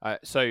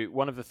So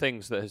one of the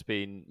things that has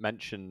been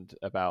mentioned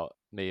about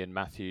me and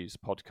Matthew's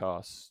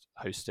podcast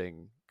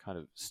hosting kind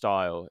of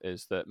style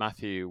is that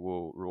Matthew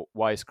will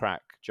wisecrack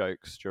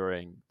jokes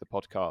during the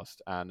podcast,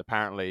 and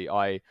apparently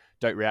I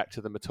don't react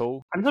to them at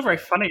all. I'm not very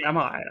funny, am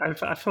I?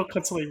 I feel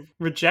constantly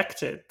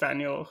rejected,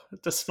 Daniel,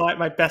 despite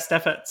my best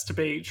efforts to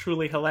be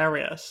truly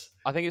hilarious.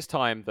 I think it's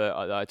time that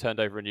I turned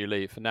over a new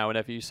leaf, and now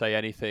whenever you say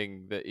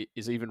anything that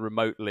is even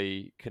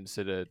remotely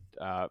considered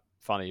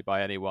funny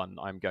by anyone,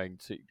 I'm going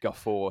to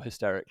guffaw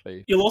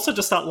hysterically. You'll also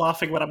just start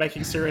laughing when I'm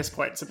making serious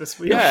points at this.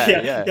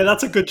 Yeah,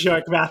 that's a good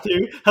joke,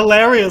 Matthew.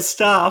 Hilarious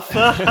stuff.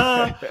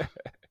 Welcome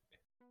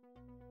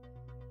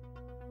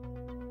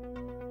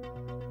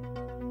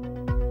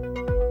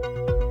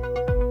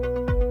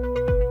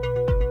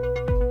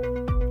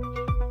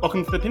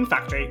to the Pin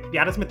Factory, the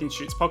Adam Smith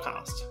Institute's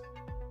podcast.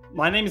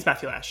 My name is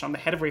Matthew Lesh. I'm the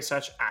head of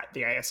research at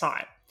the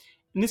ASI.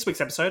 In this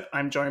week's episode,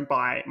 I'm joined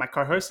by my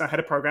co-host and our head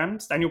of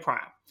programs, Daniel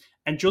Pryor,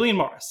 and Julian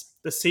Morris,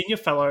 the Senior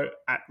Fellow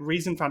at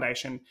Reason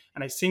Foundation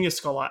and a Senior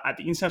Scholar at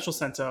the International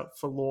Centre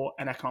for Law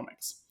and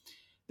Economics.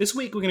 This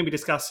week, we're going to be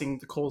discussing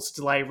the calls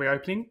to delay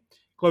reopening,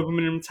 global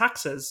minimum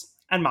taxes,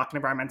 and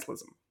market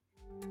environmentalism.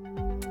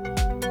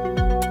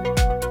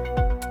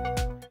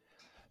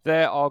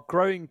 There are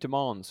growing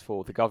demands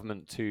for the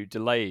government to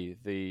delay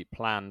the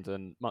planned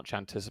and much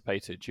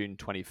anticipated June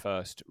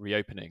 21st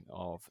reopening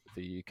of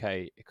the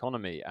UK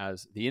economy,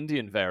 as the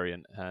Indian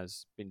variant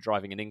has been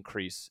driving an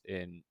increase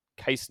in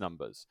case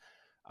numbers.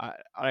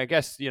 I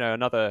guess,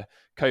 another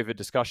COVID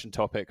discussion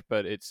topic,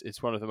 but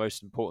it's one of the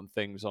most important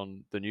things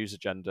on the news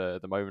agenda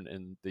at the moment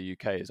in the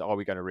UK is, are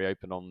we going to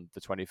reopen on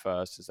the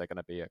 21st? Is there going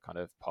to be a kind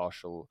of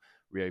partial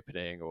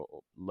reopening or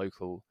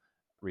local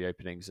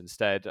reopenings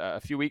instead? A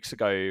few weeks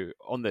ago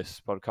on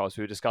this podcast,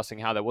 we were discussing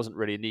how there wasn't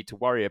really a need to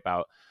worry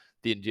about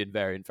the Indian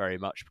variant very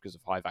much because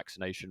of high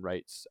vaccination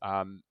rates.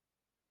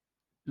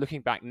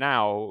 Looking back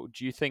now,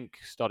 do you think,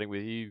 starting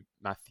with you,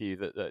 Matthew,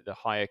 that the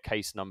higher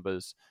case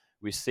numbers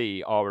we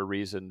see are a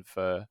reason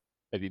for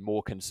maybe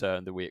more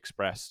concern than we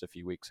expressed a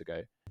few weeks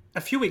ago?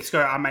 A few weeks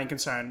ago, our main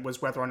concern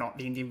was whether or not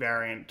the Indian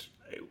variant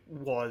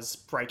was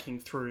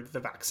breaking through the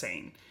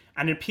vaccine.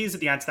 And it appears that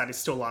the answer to that is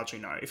still largely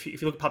no. If you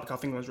look at Public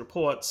Health England's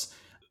reports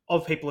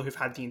of people who've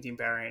had the Indian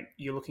variant,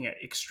 you're looking at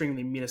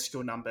extremely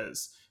minuscule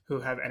numbers who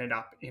have ended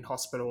up in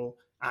hospital,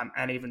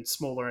 and even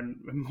smaller and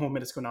more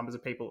minuscule numbers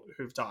of people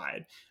who've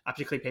died,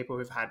 particularly people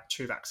who've had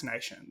 2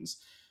 vaccinations.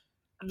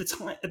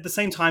 At the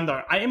same time,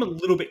 though, I am a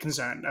little bit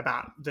concerned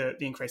about the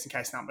increase in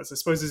case numbers. I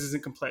suppose this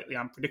isn't completely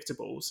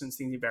unpredictable since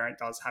the Indian variant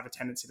does have a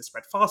tendency to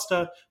spread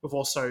faster. We've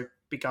also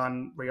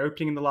begun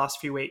reopening in the last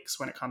few weeks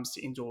when it comes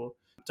to indoor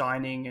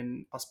dining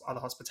and other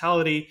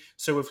hospitality.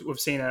 So we've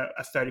seen a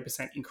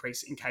 30%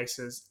 increase in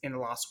cases in the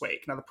last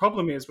week. Now, the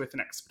problem is with an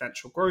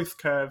exponential growth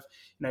curve,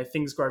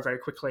 things grow very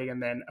quickly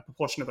and then a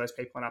proportion of those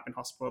people end up in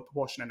hospital, a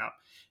proportion end up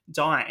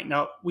dying.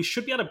 Now, we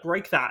should be able to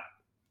break that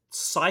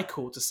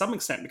cycle to some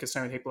extent because so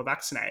many people are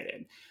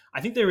vaccinated.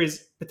 I think there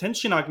is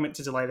potentially an argument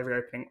to delay the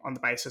reopening on the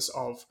basis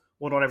of,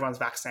 well, not everyone's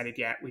vaccinated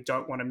yet. We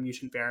don't want a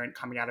mutant variant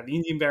coming out of the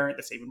Indian variant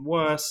that's even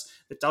worse,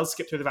 that does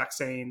skip through the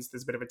vaccines.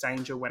 There's a bit of a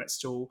danger when it's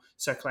still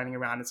circulating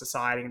around in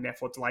society and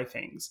therefore delay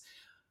things.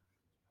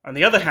 On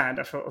the other hand,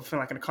 I feel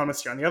like an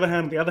economist here. On the other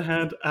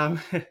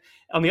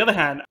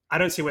hand, I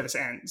don't see where this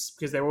ends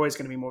because there are always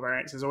going to be more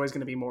variants. There's always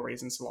going to be more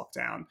reasons to lock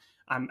down.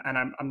 And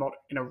I'm not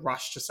in a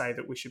rush to say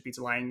that we should be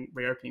delaying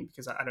reopening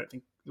because I don't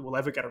think we'll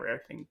ever get a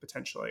reopening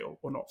potentially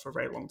or not for a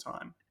very long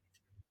time.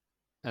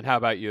 And how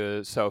about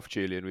yourself,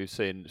 Julian? We've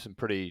seen some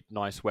pretty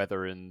nice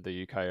weather in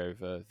the UK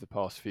over the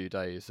past few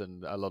days,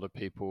 and a lot of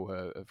people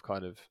have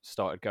kind of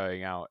started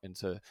going out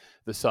into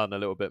the sun a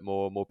little bit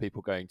more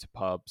people going to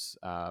pubs.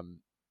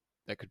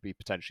 There could be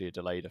potentially a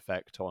delayed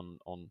effect on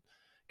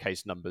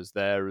case numbers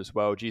there as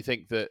well. Do you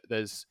think that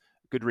there's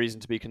good reason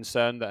to be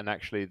concerned and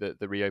actually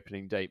that the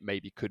reopening date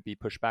maybe could be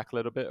pushed back a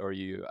little bit, or are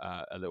you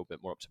a little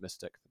bit more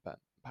optimistic than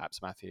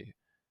perhaps Matthew?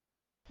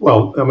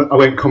 Well, I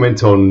won't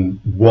comment on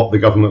what the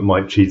government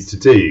might choose to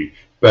do,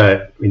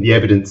 but the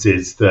evidence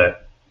is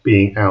that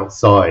being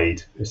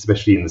outside,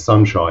 especially in the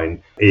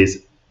sunshine,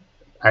 is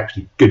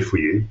actually good for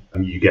you.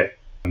 You get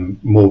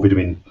more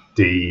vitamin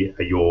D,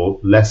 you're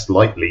less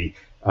likely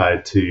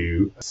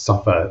to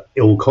suffer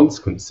ill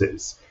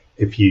consequences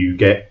if you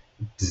get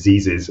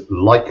diseases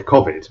like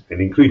COVID,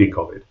 and including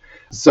COVID.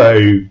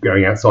 So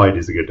going outside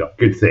is a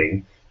good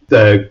thing.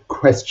 The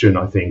question,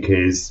 I think,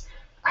 is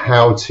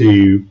how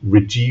to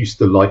reduce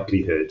the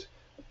likelihood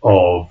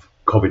of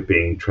COVID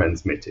being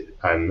transmitted.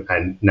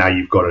 And now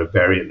you've got a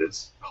variant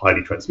that's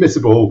highly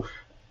transmissible.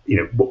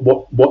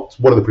 What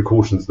are the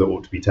precautions that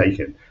ought to be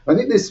taken? I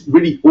think this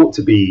really ought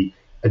to be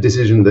a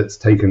decision that's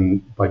taken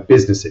by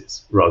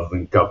businesses rather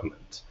than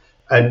government.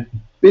 And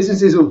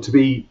businesses ought to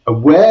be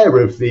aware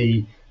of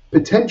the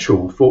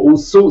potential for all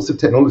sorts of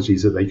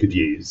technologies that they could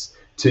use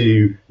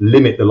to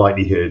limit the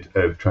likelihood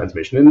of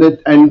transmission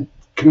and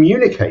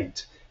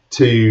communicate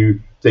to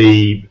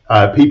the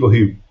people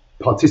who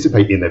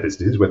participate in their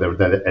businesses, whether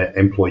they're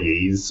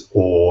employees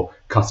or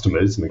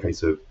customers, in the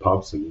case of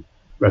pubs and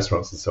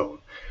restaurants and so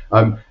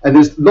on. And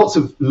there's lots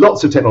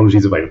of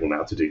technologies available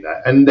now to do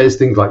that. And there's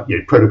things like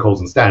protocols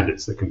and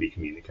standards that can be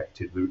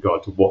communicated with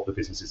regard to what the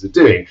businesses are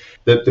doing.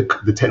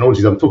 The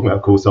technologies I'm talking about,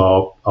 of course,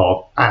 are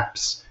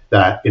apps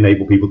that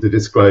enable people to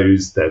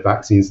disclose their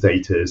vaccine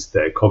status,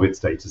 their COVID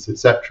status,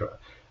 etc.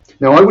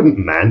 Now, I wouldn't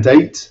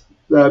mandate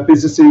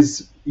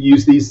businesses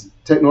use these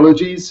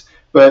technologies,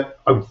 but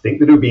I would think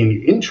that it would be in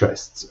the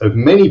interests of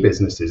many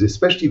businesses,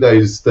 especially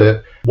those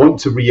that want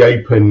to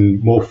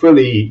reopen more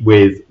fully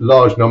with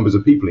large numbers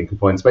of people in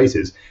confined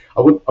spaces.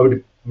 I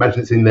would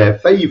imagine it's in their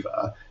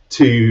favour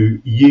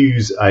to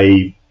use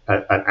an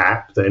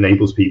app that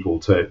enables people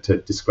to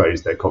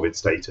disclose their COVID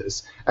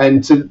status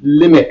and to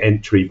limit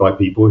entry by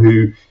people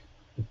who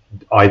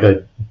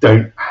either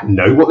don't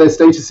know what their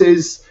status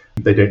is,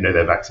 they don't know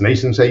their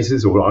vaccination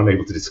status, or aren't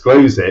able to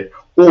disclose it,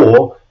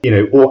 or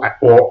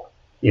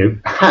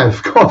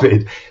have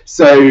COVID.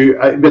 So,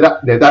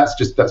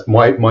 that's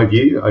my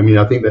view. I mean,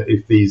 I think that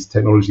if these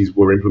technologies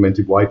were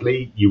implemented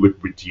widely, you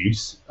would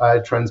reduce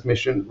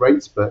transmission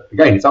rates. But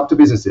again, it's up to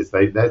businesses.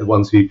 They're the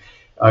ones who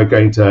are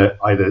going to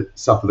either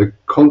suffer the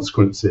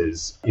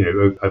consequences,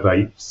 of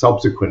a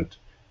subsequent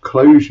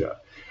closure.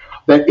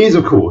 There is,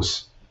 of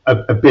course,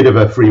 a bit of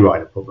a free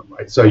rider problem,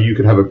 right? So you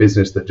could have a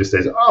business that just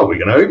says, "Oh, we're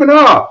going to open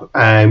up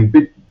and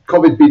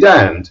COVID be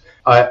damned."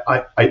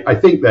 I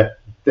think that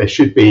there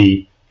should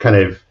be kind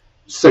of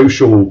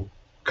social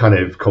kind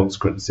of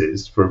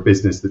consequences for a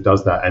business that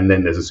does that, and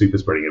then there's a super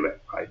spreading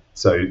event, right?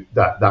 So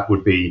that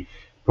would be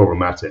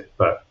problematic,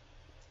 but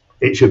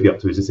it should be up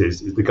to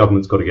businesses. The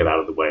government's got to get out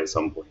of the way at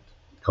some point.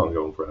 It can't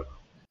go on forever.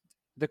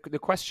 The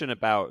question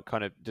about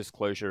kind of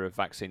disclosure of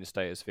vaccine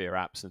status via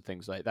apps and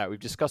things like that,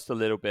 we've discussed a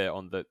little bit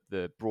on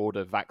the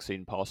broader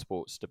vaccine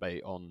passports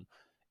debate on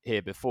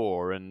here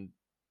before, and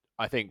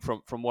I think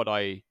from what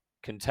I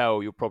can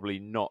tell, you're probably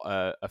not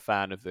a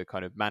fan of the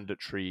kind of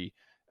mandatory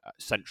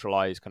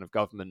centralized kind of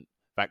government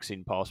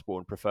vaccine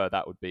passport and prefer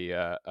that would be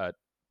a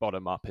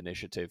bottom-up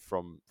initiative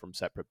from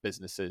separate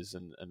businesses,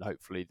 and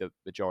hopefully the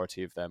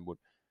majority of them would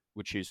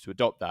choose to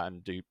adopt that.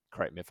 And do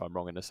correct me if I'm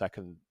wrong in a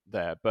second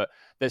there, but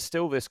there's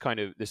still this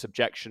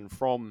objection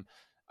from,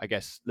 I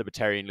guess,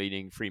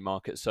 libertarian-leaning free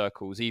market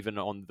circles, even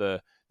on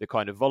the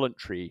kind of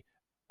voluntary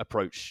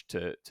approach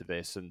to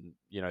this, and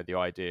the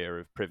idea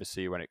of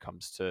privacy when it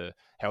comes to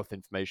health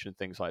information and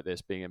things like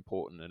this being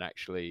important, and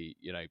actually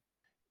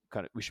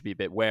kind of we should be a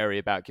bit wary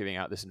about giving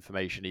out this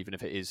information, even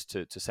if it is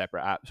to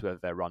separate apps, whether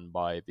they're run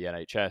by the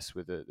NHS,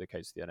 with the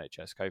case of the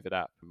NHS COVID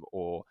app,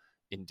 or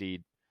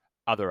indeed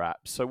other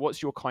apps. So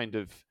what's your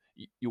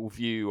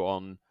view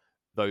on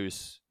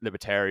those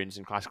libertarians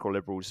and classical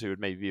liberals who would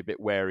maybe be a bit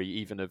wary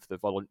even of the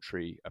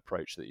voluntary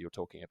approach that you're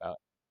talking about?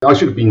 I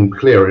should have been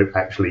clearer,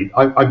 actually.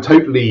 I'm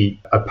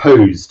totally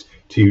opposed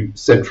to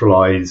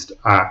centralized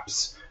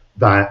apps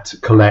that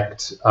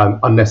collect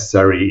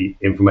unnecessary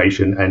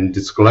information and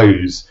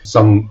disclose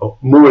some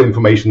more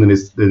information than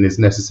is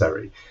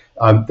necessary.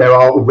 There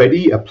are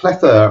already a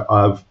plethora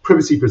of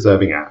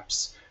privacy-preserving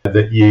apps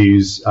that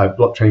use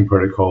blockchain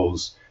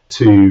protocols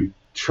to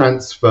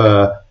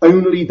transfer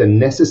only the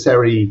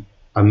necessary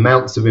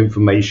amounts of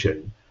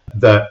information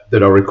that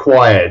are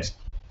required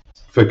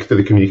for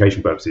the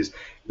communication purposes.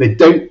 They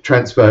don't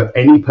transfer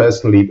any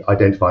personally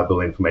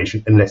identifiable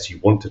information unless you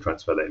want to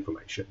transfer that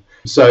information.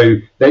 So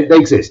they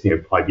exist.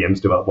 IBM's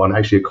developed one.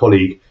 Actually, a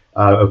colleague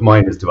of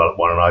mine has developed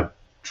one, and I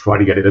try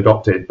to get it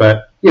adopted.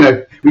 But we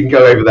can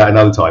go over that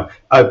another time.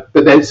 But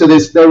there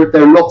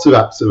are lots of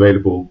apps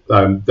available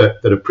that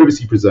are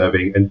privacy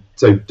preserving, and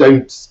so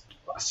don't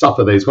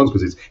suffer those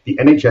consequences. The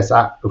NHS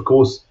app, of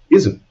course,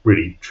 isn't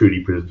really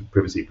truly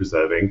privacy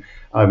preserving.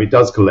 It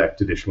does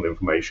collect additional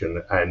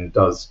information and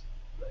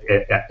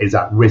is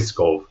at risk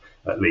of,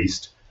 at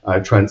least,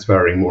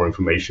 transferring more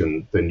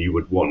information than you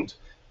would want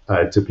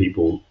to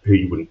people who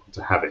you wouldn't want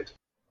to have it.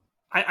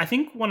 I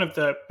think one of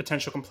the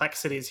potential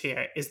complexities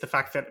here is the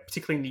fact that,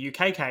 particularly in the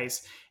UK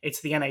case,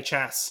 it's the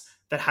NHS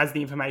that has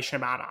the information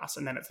about us,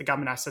 and then it's the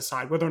government has to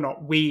decide whether or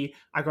not we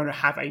are going to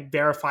have a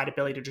verified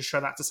ability to show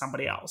that to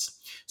somebody else.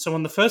 So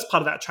on the first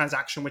part of that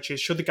transaction, which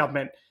is should the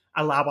government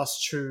allow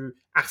us to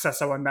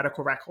access our own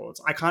medical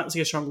records, I can't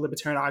see a strong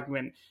libertarian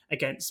argument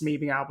against me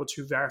being able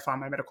to verify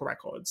my medical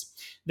records.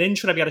 Then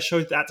should I be able to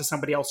show that to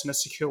somebody else in a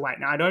secure way?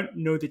 Now, I don't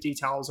know the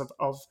details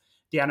of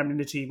the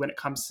anonymity when it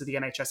comes to the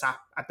NHS app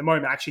at the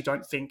moment. I actually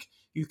don't think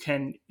you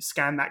can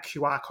scan that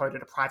QR code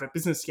at a private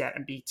business yet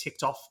and be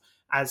ticked off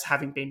as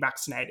having been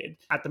vaccinated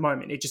at the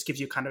moment. It just gives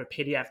you kind of a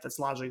PDF that's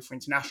largely for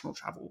international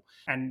travel,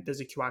 and there's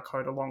a QR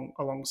code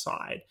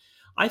alongside.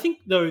 I think,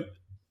 though,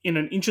 in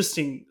an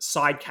interesting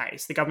side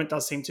case, the government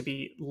does seem to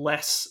be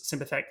less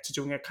sympathetic to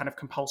doing a kind of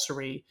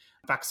compulsory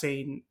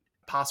vaccine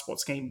passport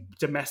scheme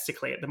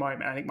domestically at the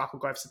moment. I think Michael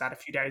Gove said that a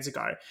few days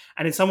ago.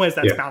 And in some ways,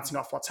 that's bouncing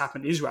off what's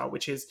happened in Israel,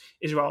 which is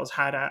Israel has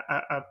had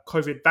a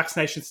COVID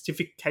vaccination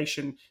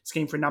certification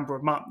scheme for a number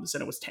of months,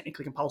 and it was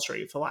technically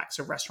compulsory for likes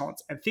of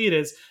restaurants and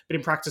theatres, but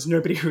in practice,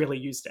 nobody really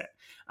used it.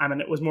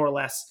 And it was more or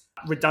less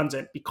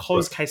redundant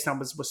because case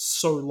numbers were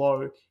so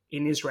low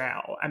in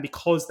Israel, and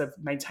because they've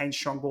maintained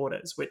strong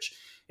borders, which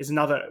is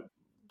another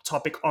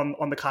topic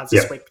on the cards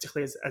this Yeah. week,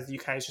 particularly as the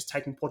UK is just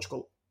taking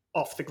Portugal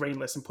off the green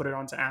list and put it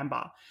onto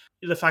amber.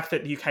 The fact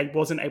that the UK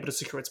wasn't able to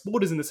secure its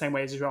borders in the same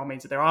way as Israel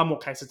means that there are more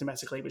cases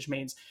domestically, which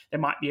means there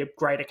might be a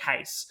greater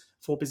case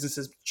for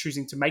businesses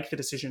choosing to make the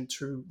decision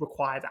to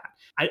require that.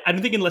 I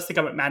don't think unless the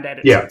government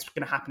mandated Yeah. it's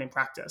going to happen in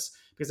practice,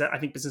 because I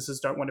think businesses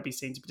don't want to be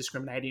seen to be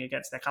discriminating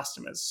against their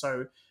customers.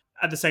 So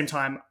at the same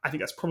time, I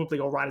think that's probably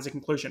all right as a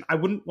conclusion. I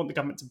wouldn't want the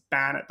government to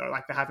ban it, though,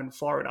 like they have in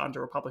Florida under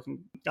a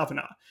Republican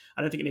governor.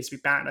 I don't think it needs to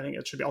be banned. I think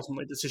it should be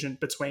ultimately a decision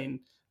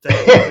between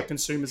the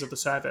consumers of the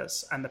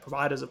service and the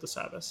providers of the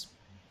service.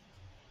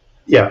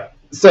 Yeah.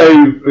 So,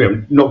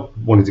 not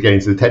wanting to get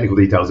into the technical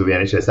details of the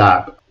NHS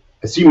app,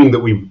 assuming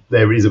that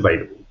there is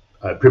available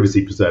a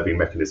privacy-preserving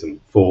mechanism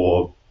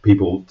for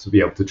people to be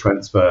able to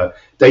transfer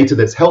data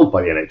that's held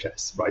by the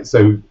NHS, right?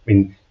 So,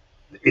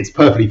 it's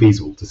perfectly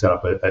feasible to set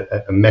up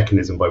a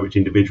mechanism by which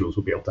individuals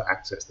will be able to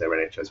access their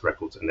NHS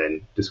records and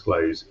then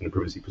disclose in a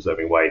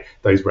privacy-preserving way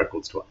those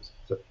records to us.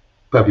 So,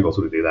 perfectly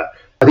possible to do that.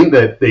 I think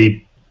that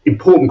the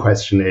important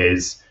question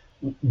is,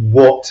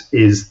 what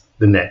is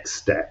the next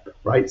step,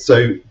 right?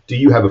 So do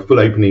you have a full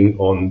opening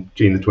on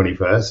June the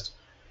 21st?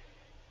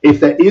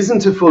 If there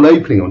isn't a full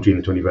opening on June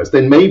the 21st,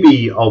 then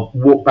maybe I'll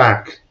walk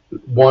back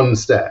one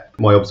step,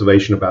 my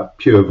observation about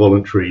pure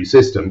voluntary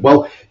system.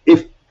 Well,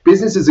 if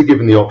businesses are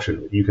given the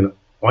option, you can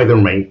either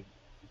remain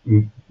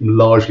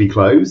largely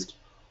closed,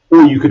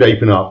 or you could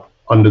open up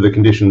under the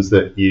conditions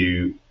that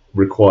you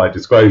require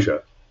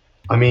disclosure.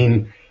 I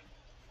mean,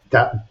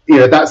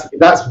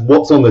 that's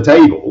what's on the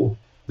table.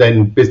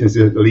 Then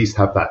businesses at least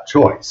have that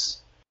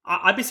choice.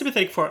 I'd be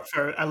sympathetic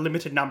for a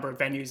limited number of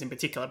venues in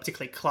particular,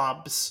 particularly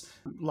clubs,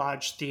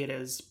 large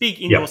theatres,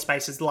 big indoor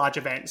spaces, large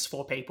events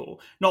for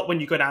people. Not when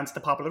you go down to the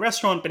pub or the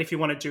restaurant, but if you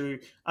want to do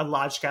a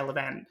large-scale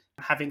event,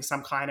 having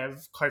some kind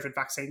of COVID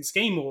vaccine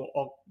scheme,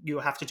 or you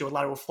have to do a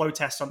lateral flow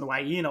test on the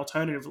way in,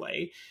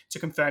 alternatively, to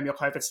confirm your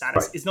COVID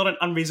status, is not an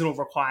unreasonable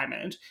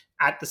requirement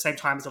at the same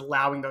time as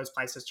allowing those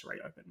places to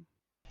reopen.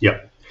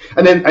 Yeah.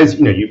 And then, as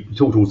you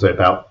talked also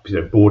about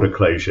border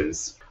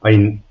closures. I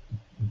mean,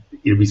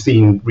 we've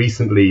seen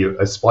recently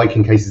a spike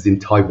in cases in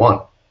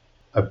Taiwan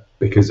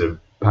because of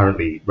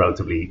apparently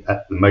relatively,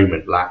 at the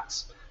moment,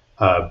 lax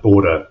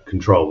border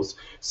controls.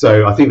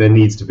 So I think there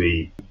needs to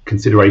be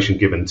consideration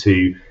given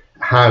to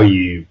how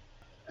you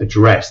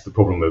address the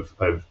problem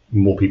of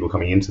more people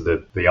coming into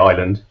the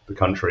island, the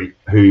country,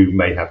 who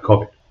may have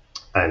COVID.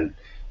 And,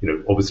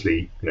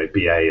 obviously,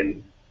 BA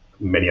and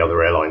many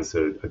other airlines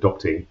are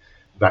adopting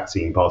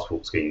vaccine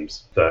passport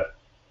schemes that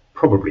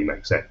probably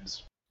make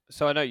sense.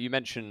 So I know you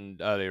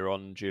mentioned earlier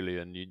on,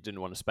 Julian, you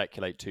didn't want to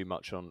speculate too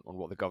much on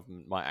what the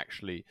government might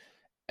actually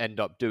end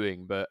up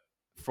doing, but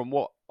from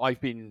what I've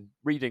been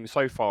reading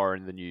so far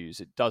in the news,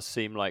 it does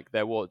seem like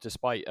there was,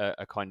 despite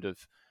a kind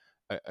of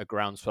a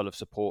groundswell of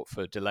support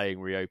for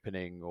delaying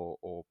reopening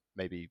or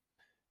maybe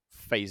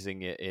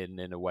phasing it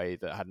in a way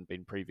that hadn't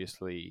been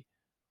previously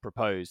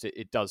proposed,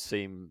 it does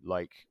seem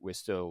like we're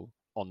still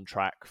on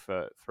track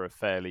for a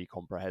fairly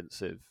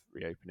comprehensive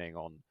reopening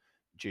on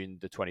June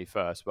the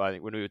 21st. But I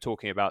think when we were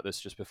talking about this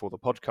just before the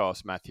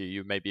podcast, Matthew,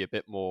 you may be a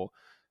bit more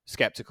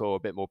skeptical, a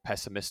bit more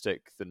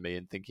pessimistic than me,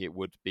 and thinking it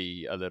would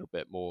be a little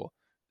bit more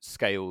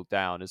scaled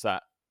down. Is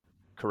that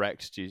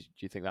correct? Do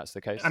you think that's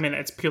the case? I mean,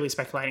 it's purely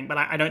speculating, but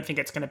I don't think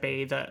it's going to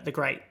be the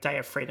great day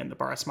of freedom that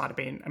Boris might have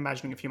been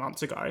imagining a few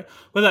months ago.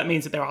 Well, that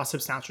means that there are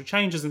substantial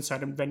changes and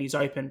certain venues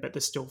open, but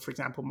there's still, for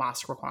example,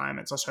 mask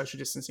requirements or social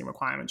distancing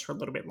requirements for a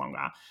little bit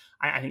longer.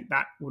 I think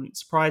that wouldn't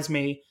surprise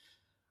me.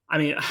 I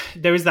mean,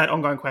 there is that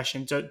ongoing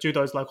question, do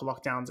those local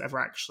lockdowns ever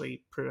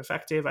actually prove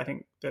effective? I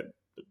think that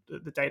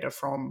the data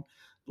from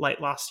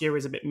late last year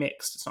is a bit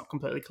mixed. It's not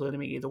completely clear to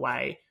me either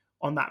way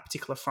on that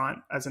particular front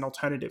as an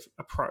alternative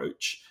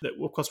approach. That,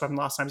 of course, what happened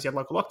last time is you had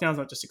local lockdowns,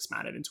 not just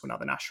expanded into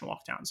another national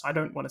lockdown. So I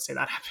don't want to see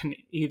that happen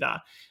either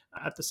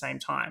at the same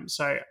time.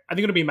 So I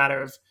think it'll be a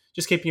matter of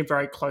just keeping a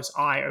very close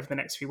eye over the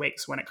next few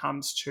weeks when it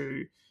comes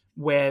to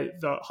where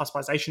the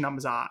hospitalization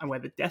numbers are and where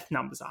the death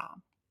numbers are.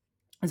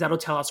 As that'll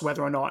tell us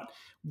whether or not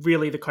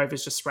really the COVID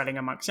is just spreading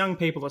amongst young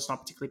people. It's not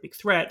a particularly big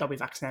threat. They'll be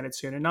vaccinated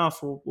soon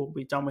enough. We'll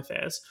be done with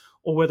this.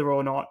 Or whether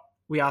or not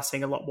we are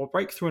seeing a lot more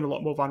breakthrough and a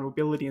lot more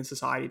vulnerability in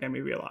society than we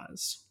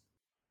realize.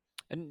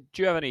 And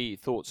do you have any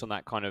thoughts on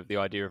that kind of the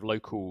idea of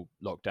local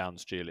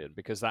lockdowns, Julian?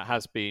 Because that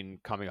has been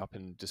coming up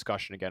in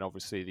discussion again.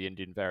 Obviously, the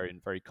Indian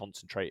variant very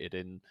concentrated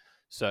in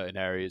certain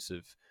areas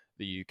of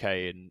the UK,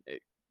 and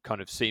it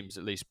kind of seems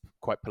at least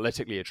quite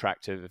politically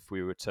attractive if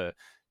we were to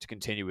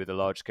continue with a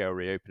large-scale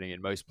reopening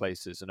in most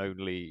places and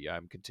only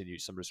continue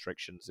some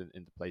restrictions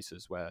in the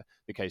places where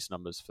the case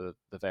numbers for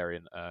the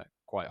variant are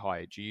quite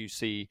high. Do you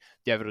see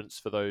the evidence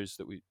for those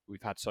that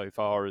we've had so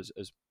far as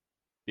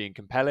being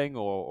compelling,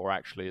 or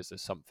actually is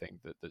this something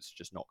that's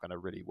just not going to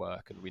really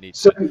work and we need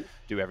to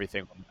do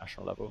everything on the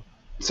national level?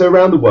 So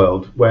around the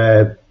world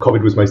where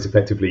COVID was most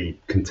effectively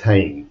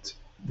contained,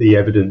 the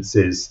evidence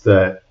is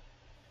that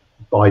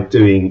by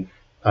doing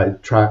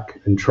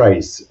track and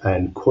trace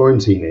and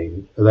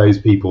quarantining those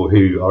people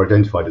who are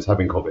identified as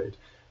having COVID,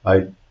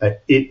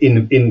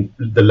 in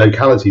the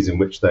localities in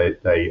which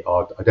they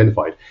are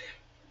identified,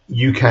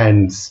 you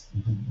can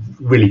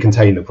really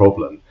contain the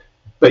problem.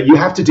 But you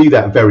have to do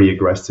that very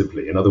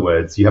aggressively. In other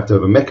words, you have to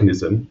have a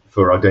mechanism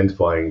for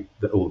identifying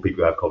all the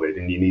people who have COVID,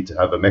 and you need to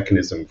have a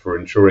mechanism for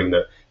ensuring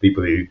that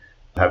people who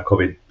have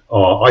COVID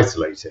are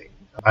isolating.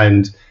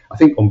 And I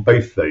think on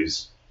both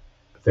those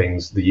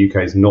things, the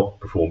UK has not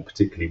performed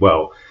particularly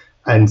well.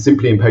 And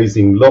simply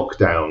imposing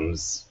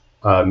lockdowns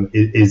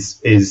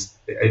is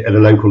at a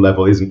local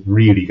level isn't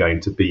really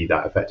going to be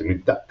that effective. I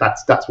mean,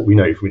 that's what we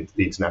know from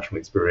the international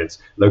experience.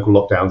 Local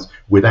lockdowns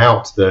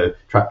without the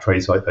track,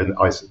 trace, and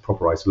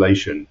proper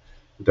isolation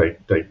don't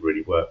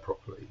really work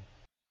properly.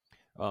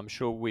 I'm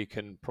sure we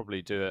can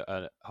probably do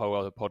a whole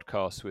other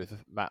podcast with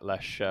Matt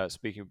Lesh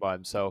speaking by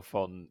himself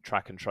on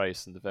track and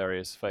trace and the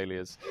various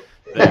failures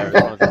there.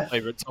 It's one of his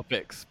favourite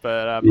topics.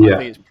 But I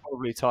think it's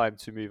probably time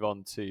to move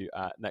on to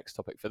next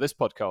topic for this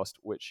podcast,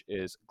 which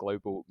is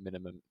global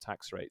minimum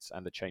tax rates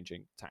and the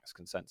changing tax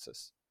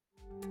consensus.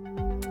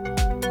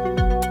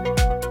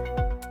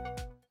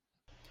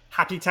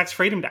 Happy Tax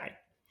Freedom Day.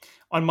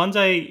 On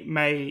Monday,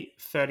 May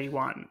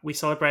 31, we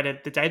celebrated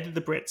the day that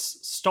the Brits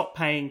stopped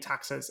paying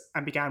taxes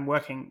and began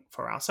working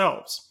for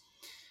ourselves.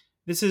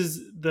 This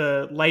is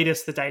the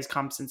latest the day's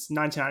come since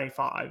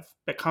 1995,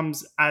 but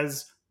comes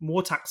as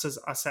more taxes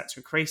are set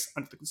to increase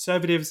under the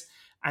Conservatives,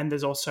 and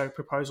there's also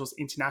proposals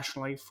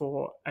internationally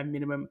for a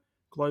minimum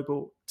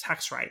global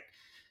tax rate.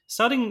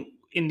 Starting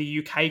in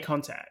the UK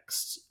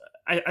context,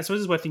 I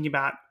suppose it's worth thinking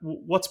about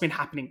what's been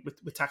happening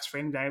with Tax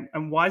Freedom Day,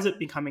 and why is it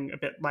becoming a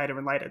bit later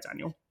and later,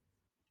 Daniel?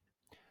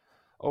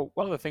 Oh,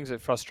 one of the things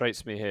that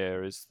frustrates me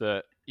here is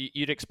that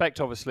you'd expect,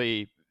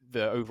 obviously,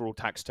 the overall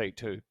tax take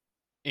to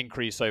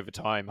increase over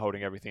time,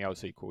 holding everything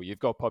else equal. You've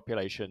got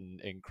population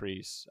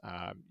increase,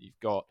 you've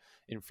got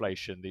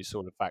inflation, these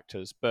sort of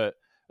factors. But,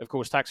 of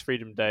course, Tax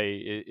Freedom Day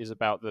is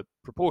about the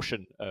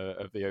proportion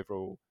of the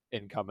overall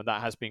income, and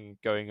that has been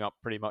going up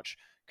pretty much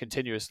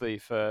continuously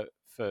for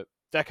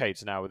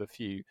decades now, with a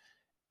few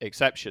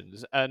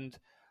exceptions. And,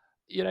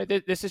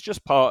 this is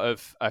just part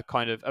of a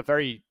kind of a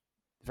very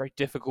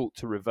difficult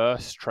to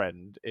reverse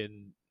trend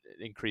in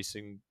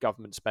increasing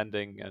government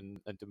spending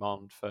and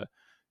demand for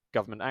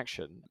government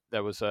action.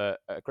 There was a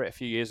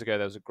few years ago,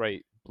 there was a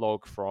great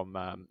blog from,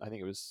 I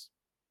think it was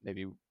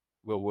maybe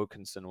Will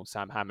Wilkinson or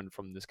Sam Hammond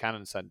from this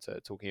Cannon Centre,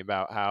 talking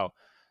about how,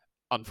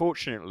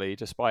 unfortunately,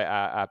 despite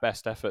our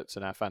best efforts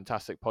and our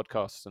fantastic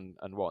podcasts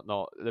and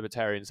whatnot,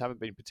 libertarians haven't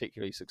been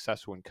particularly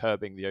successful in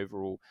curbing the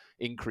overall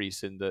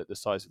increase in the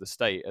size of the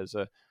state as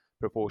a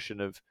proportion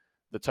of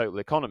the total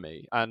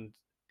economy. And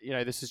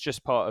this is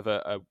just part of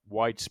a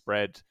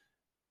widespread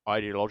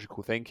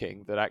ideological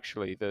thinking that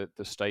actually the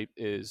state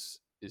is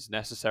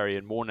necessary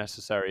and more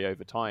necessary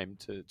over time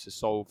to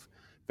solve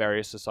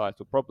various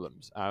societal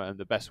problems. And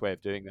the best way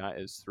of doing that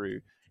is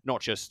through not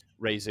just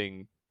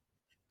raising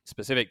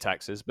specific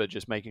taxes, but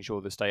just making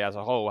sure the state as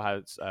a whole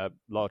has a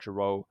larger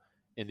role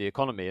in the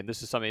economy. And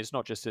this is something, it's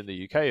not just in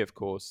the UK, of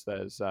course.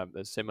 There's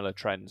similar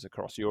trends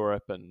across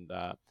Europe and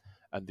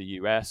the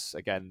US.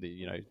 Again,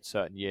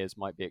 certain years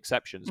might be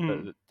exceptions,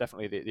 but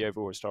definitely the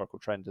overall historical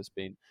trend has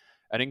been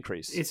an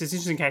increase. It's an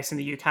interesting case in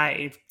the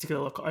UK,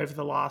 particularly look over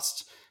the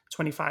last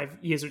 25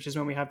 years, which is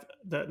when we have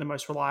the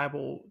most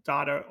reliable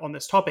data on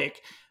this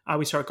topic.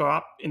 We saw it go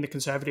up in the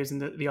Conservatives in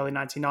the early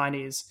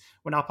 1990s,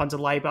 went up under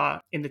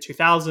Labour in the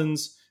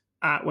 2000s,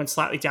 went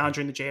slightly down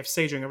during the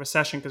GFC, during a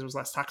recession, because it was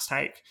less tax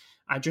take.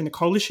 During the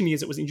coalition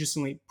years, it was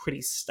interestingly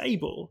pretty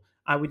stable.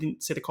 We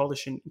didn't see the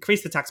coalition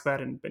increase the tax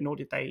burden, but nor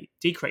did they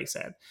decrease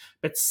it.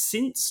 But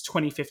since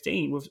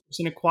 2015, we've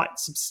seen a quite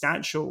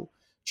substantial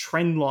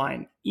trend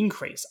line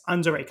increase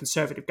under a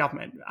Conservative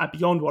government,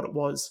 beyond what it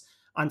was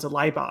under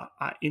Labour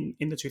in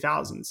the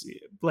 2000s.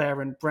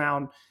 Blair and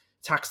Brown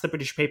taxed the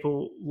British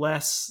people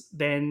less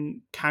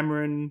than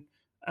Cameron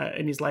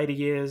in his later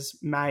years,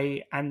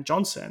 May and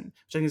Johnson,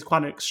 which I think is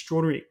quite an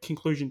extraordinary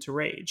conclusion to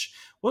reach.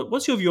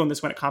 What's your view on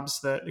this when it comes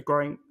to the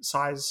growing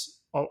size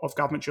of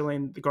government,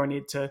 Julian, the growing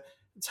need to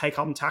take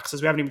on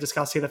taxes? We haven't even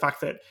discussed here the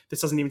fact that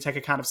this doesn't even take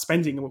account of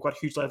spending, and we've got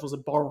huge levels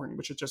of borrowing,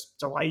 which are just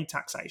delayed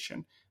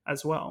taxation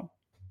as well.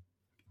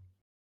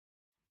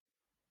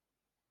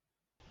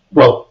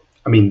 Well,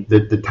 I mean,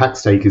 the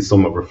tax take is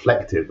somewhat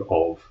reflective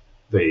of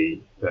the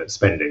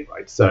spending,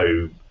 right?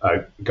 So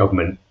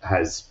government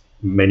has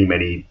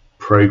many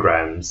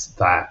programs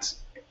that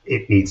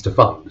it needs to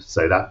fund.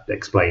 So that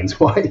explains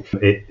why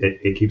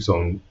it keeps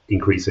on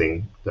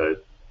increasing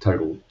the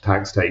total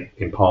tax take,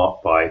 in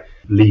part by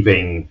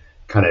leaving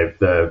kind of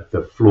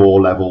the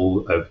floor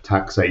level of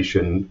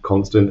taxation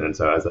constant, and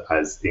so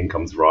as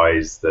incomes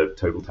rise, the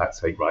total tax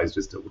take rises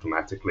just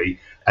automatically,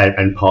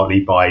 and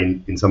partly by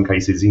in some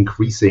cases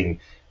increasing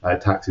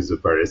taxes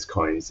of various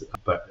kinds.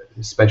 But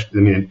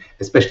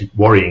especially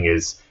worrying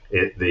is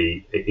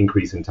the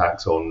increase in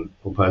tax on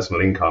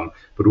personal income,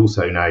 but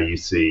also now you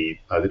see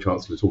the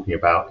Chancellor talking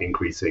about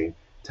increasing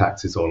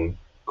taxes on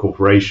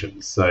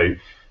corporations. So,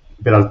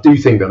 but I do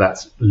think that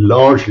that's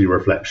largely a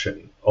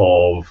reflection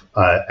of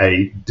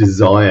a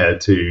desire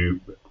to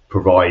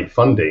provide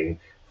funding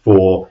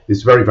for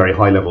this very, very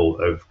high level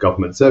of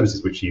government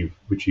services, which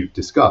you've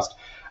discussed.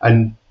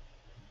 And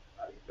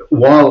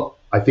while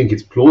I think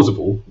it's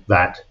plausible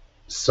that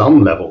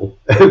some level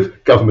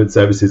of government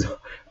services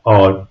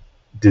are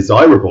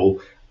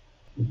desirable,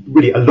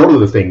 really a lot of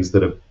the things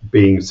that are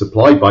being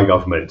supplied by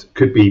government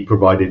could be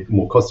provided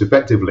more cost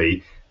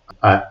effectively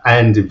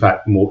and in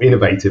fact more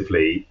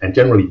innovatively and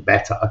generally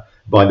better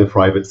by the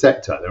private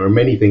sector. There are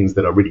many things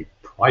that are really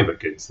private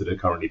goods that are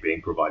currently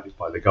being provided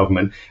by the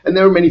government, and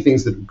there are many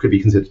things that could be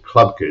considered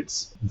club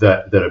goods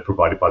that are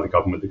provided by the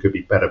government that could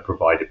be better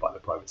provided by the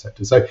private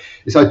sector. So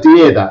this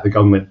idea that the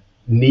government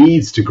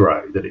needs to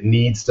grow, that it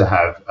needs to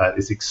have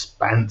this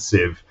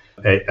expansive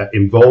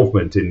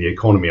involvement in the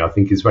economy, I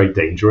think is very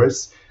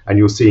dangerous. And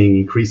you're seeing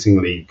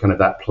increasingly kind of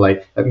that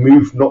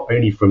move not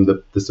only from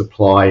the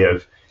supply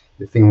of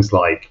things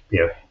like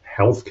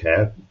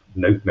healthcare,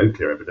 no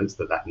clear evidence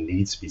that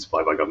needs to be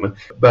supplied by government,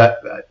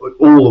 but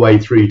all the way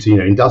through to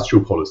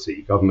industrial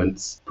policy,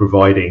 governments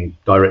providing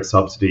direct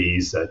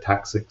subsidies,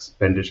 tax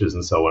expenditures,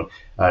 and so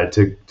on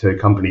to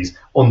companies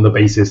on the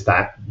basis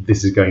that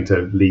this is going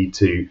to lead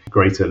to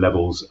greater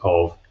levels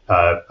of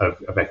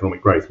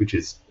economic growth, which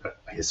is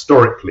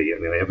historically,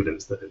 the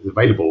evidence that is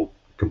available,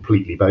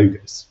 completely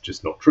bogus,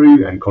 just not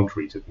true, and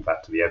contrary to, in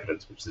fact, to the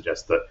evidence which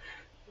suggests that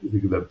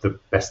the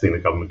best thing the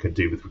government can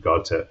do with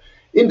regard to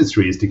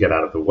industry is to get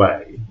out of the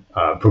way,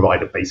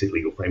 provide a basic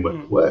legal framework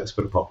that works,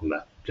 but apart from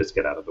that, just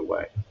get out of the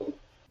way.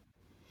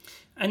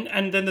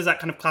 And then there's that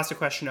kind of classic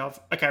question of,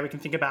 okay, we can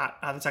think about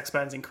how the tax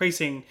burden's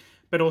increasing,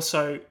 but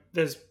also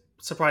there's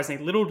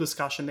surprisingly little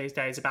discussion these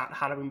days about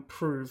how to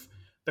improve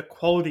the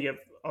quality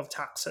of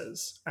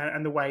taxes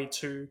and the way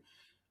to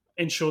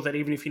ensure that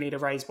even if you need to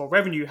raise more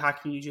revenue, how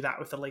can you do that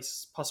with the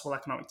least possible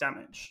economic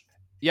damage?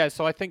 Yeah,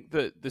 so I think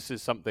that this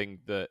is something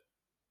that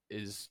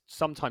is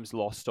sometimes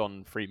lost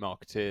on free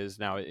marketeers.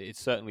 Now, it's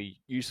certainly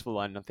useful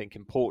and I think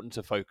important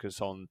to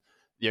focus on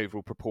the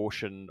overall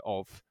proportion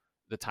of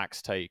the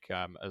tax take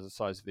as the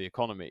size of the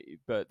economy.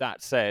 But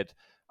that said,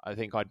 I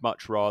think I'd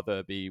much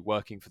rather be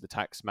working for the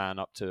tax man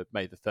up to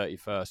May the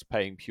 31st,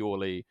 paying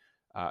purely,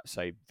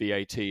 say,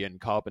 VAT and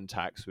carbon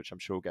tax, which I'm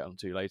sure we'll get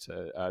onto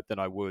later, than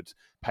I would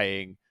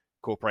paying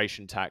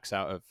corporation tax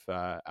out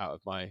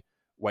of my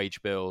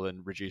wage bill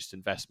and reduced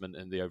investment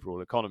in the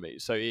overall economy.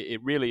 So it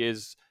really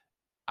is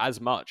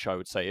as much, I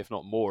would say, if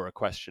not more, a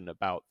question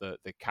about the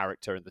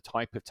character and the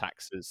type of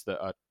taxes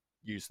that are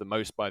used the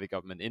most by the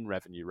government in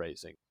revenue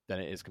raising than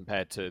it is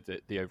compared to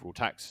the overall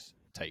tax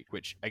take,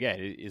 which again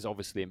is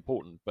obviously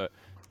important, but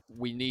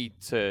we need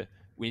to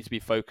be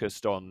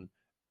focused on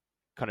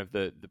kind of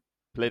the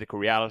political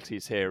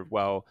realities here.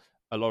 Well,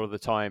 a lot of the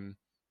time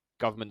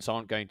governments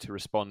aren't going to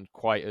respond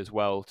quite as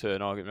well to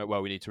an argument,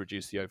 well, we need to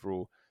reduce the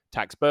overall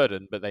tax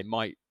burden, but they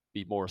might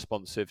be more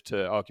responsive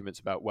to arguments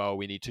about, well,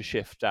 we need to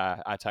shift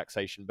our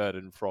taxation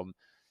burden from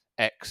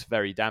X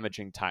very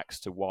damaging tax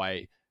to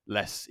Y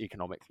less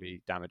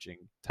economically damaging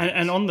tax.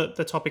 And on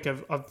the topic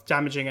of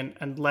damaging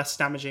and less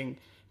damaging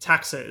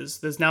taxes,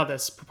 there's now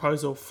this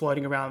proposal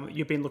floating around that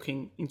you've been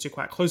looking into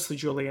quite closely,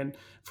 Julian,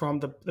 from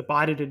the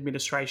Biden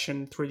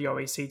administration through the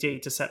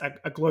OECD to set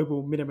a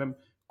global minimum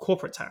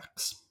corporate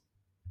tax.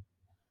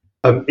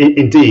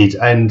 Indeed.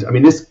 And I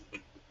mean, this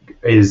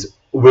is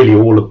really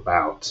all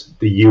about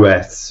the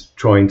US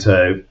trying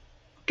to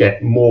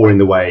get more in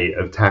the way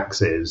of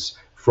taxes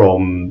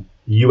from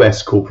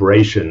US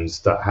corporations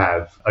that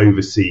have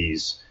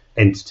overseas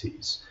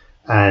entities.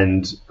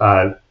 And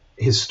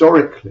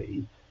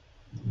historically,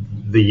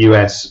 the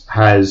US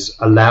has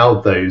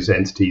allowed those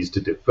entities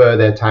to defer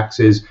their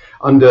taxes.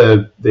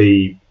 Under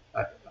the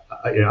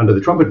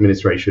Trump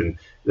administration,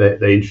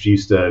 they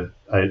introduced a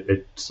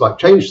slight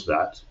change to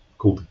that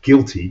called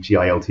GILTI,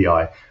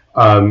 G-I-L-T-I,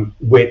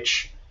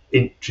 which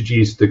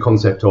introduced the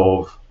concept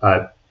of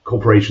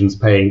corporations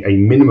paying a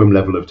minimum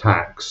level of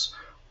tax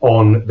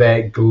on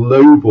their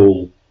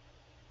global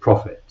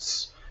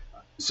profits.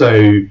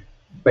 So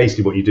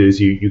basically what you do is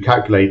you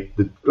calculate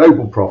the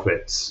global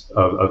profits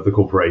of the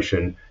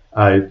corporation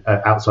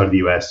outside of the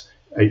US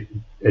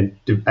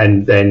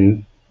and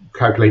then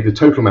calculate the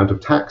total amount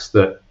of tax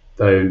that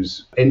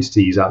those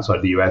entities outside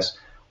of the US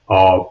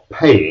are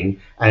paying.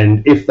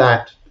 And if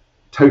that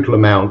total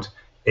amount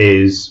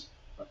is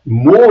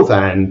more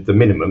than the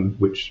minimum,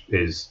 which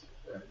is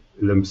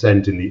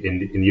 11%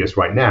 in the US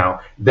right now,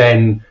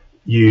 then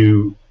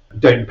you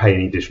don't pay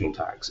any additional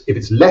tax. If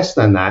it's less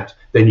than that,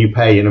 then you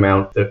pay an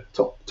amount that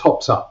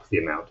tops up the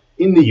amount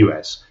in the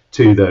US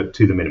to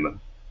the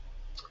minimum.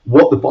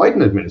 What the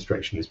Biden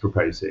administration is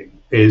proposing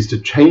is to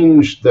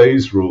change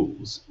those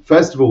rules,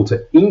 first of all,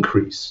 to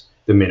increase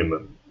the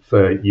minimum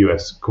for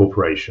US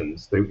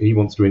corporations. He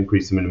wants to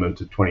increase the minimum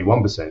to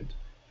 21%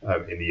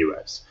 in the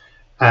US.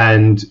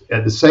 And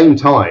at the same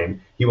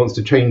time, he wants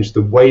to change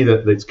the way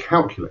that it's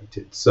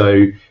calculated.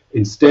 So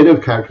instead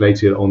of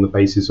calculating it on the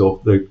basis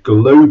of the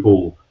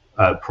global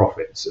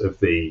profits of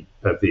the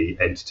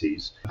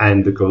entities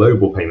and the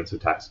global payments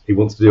of tax, he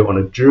wants to do it on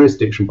a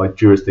jurisdiction by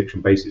jurisdiction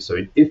basis.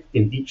 So if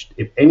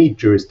any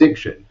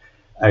jurisdiction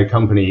a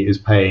company is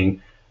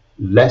paying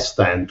less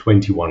than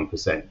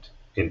 21%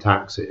 in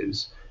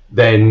taxes,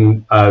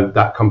 then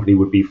that company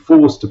would be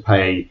forced to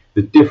pay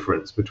the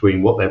difference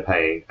between what they're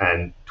paying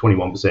and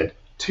 21%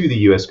 to the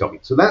US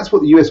government. So that's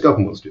what the US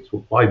government wants to do. It's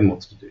what Biden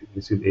wants to do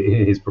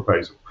in his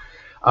proposal.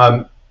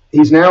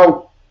 He's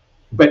now,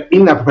 but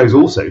in that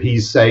proposal also,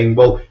 he's saying,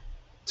 well,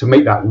 to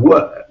make that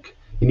work,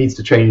 he needs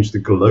to change the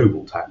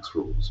global tax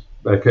rules,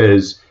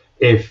 because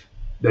if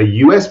the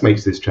US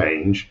makes this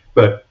change,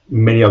 but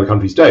many other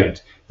countries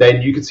don't,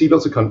 then you could see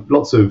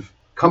lots of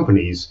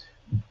companies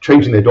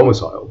changing their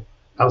domicile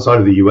outside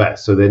of the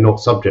US, so they're not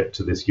subject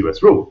to this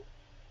US rule.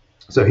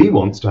 So he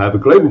wants to have a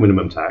global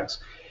minimum tax.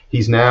 He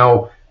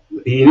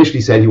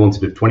initially said he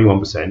wanted a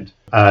 21%,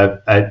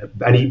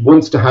 and he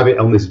wants to have it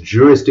on this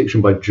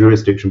jurisdiction by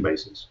jurisdiction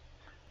basis.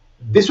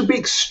 This would be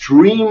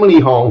extremely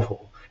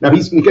harmful. Now,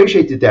 he's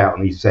negotiated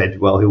down. He said,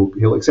 well,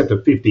 he'll accept a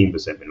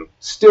 15% minimum.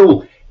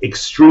 Still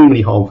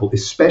extremely harmful,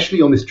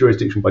 especially on this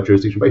jurisdiction by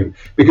jurisdiction basis,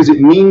 because it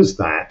means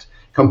that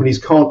companies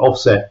can't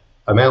offset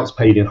amounts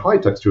paid in high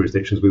tax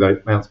jurisdictions with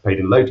amounts paid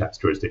in low tax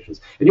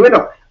jurisdictions. And you end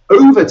up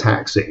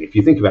overtaxing, if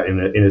you think about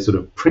it in a sort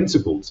of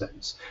principled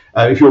sense.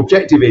 If your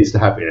objective is to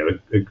have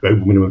a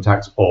global minimum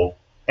tax of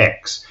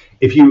X,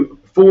 if you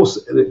force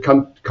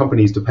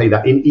companies to pay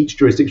that in each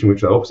jurisdiction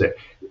which they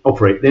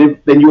operate,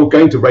 then you're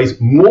going to raise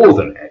more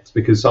than X,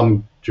 because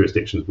some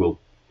jurisdictions will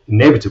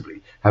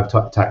inevitably have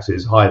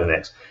taxes higher than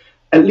X,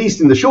 at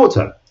least in the short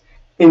term.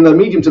 In the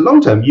medium to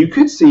long term, you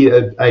could see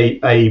a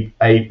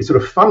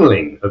sort of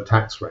funneling of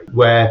tax rate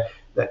where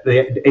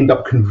they end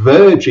up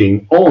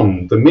converging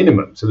on the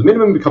minimum. So the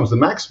minimum becomes the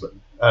maximum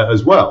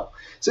as well.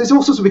 So there's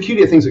all sorts of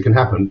peculiar things that can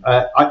happen.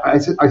 I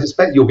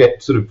suspect you'll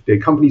get sort of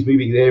companies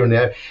moving there and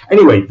there.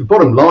 Anyway, the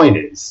bottom line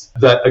is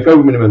that a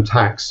global minimum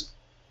tax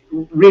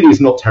really is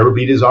not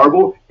terribly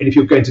desirable. And if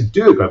you're going to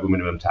do a global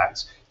minimum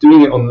tax,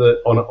 doing it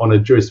on a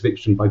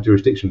jurisdiction by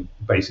jurisdiction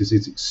basis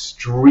is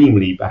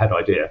extremely bad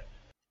idea.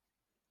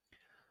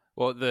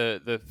 Well,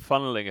 the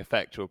funneling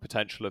effect or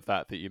potential of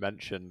that you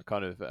mentioned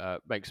kind of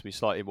makes me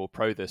slightly more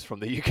pro this from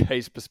the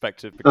UK's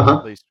perspective, because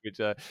at least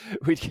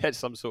we'd get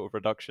some sort of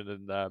reduction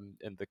in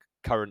the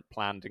current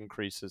planned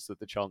increases that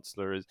the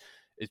Chancellor is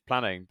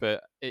planning.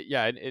 But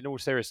in all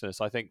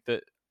seriousness, I think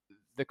that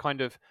the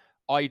kind of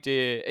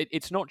idea,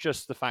 it's not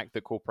just the fact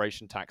that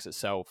corporation tax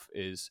itself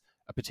is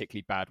a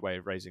particularly bad way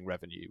of raising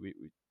revenue. We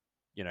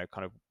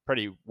kind of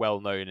pretty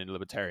well known in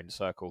libertarian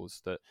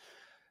circles that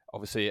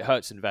obviously it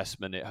hurts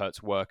investment, it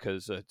hurts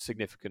workers. A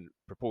significant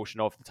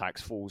proportion of the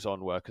tax falls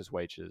on workers'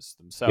 wages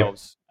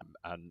themselves,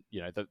 and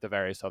the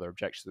various other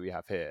objections that we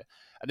have here.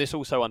 And this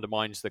also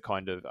undermines the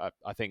kind of,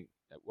 I think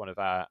one of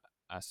our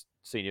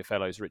senior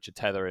fellows, Richard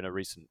Tether, in a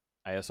recent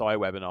ASI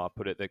webinar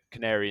put it, the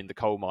canary in the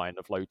coal mine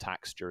of low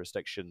tax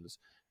jurisdictions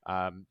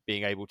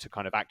being able to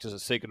kind of act as a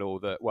signal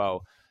that,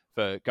 well,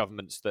 for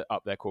governments that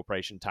up their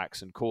corporation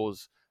tax and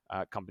cause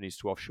companies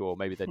to offshore,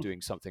 maybe they're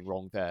doing something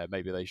wrong there.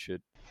 Maybe they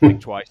should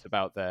think twice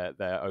about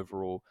their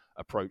overall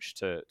approach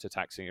to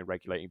taxing and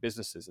regulating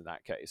businesses in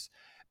that case.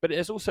 But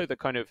there's also the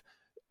kind of,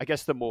 I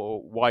guess, the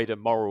more wider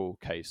moral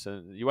case.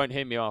 And you won't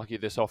hear me argue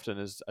this often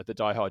as the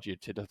diehard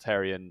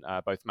utilitarian,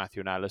 both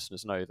Matthew and our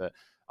listeners know that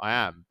I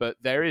am. But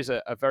there is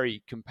a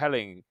very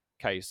compelling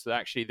case that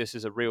actually this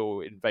is a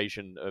real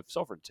invasion of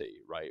sovereignty,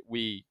 right?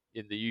 We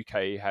in the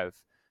UK have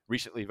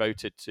recently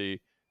voted to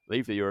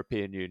leave the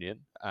European Union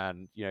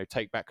and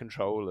take back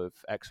control of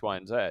X, Y,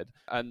 and Z.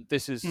 And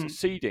this is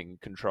ceding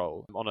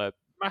control on a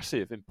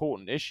massive,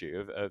 important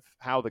issue of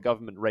how the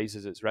government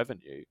raises its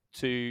revenue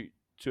to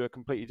a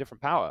completely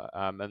different power.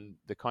 And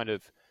the kind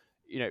of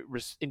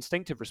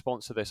instinctive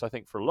response to this, I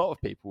think, for a lot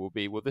of people will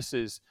be, well, this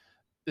is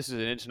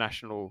an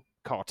international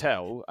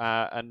cartel,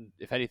 and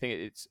if anything,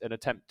 it's an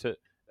attempt at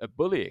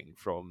bullying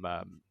from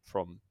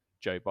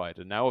Joe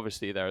Biden. Now,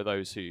 obviously, there are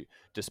those who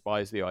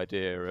despise the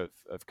idea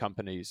of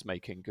companies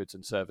making goods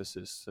and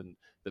services and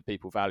that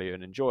people value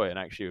and enjoy, and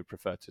actually would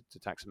prefer to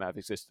tax them out of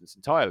existence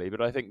entirely.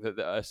 But I think that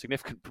a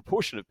significant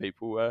proportion of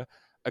people are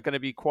going to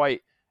be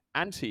quite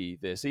anti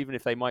this, even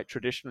if they might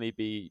traditionally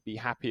be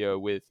happier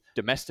with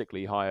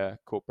domestically higher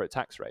corporate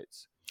tax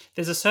rates.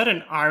 There's a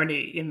certain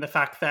irony in the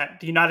fact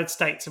that the United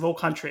States, of all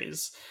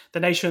countries, the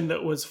nation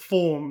that was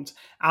formed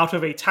out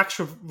of a tax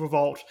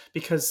revolt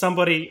because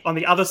somebody on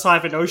the other side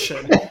of an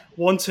ocean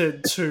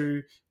wanted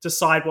to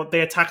decide what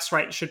their tax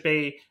rate should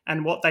be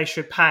and what they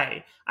should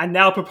pay, and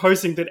now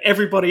proposing that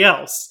everybody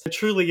else, a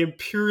truly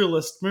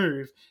imperialist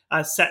move,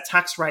 set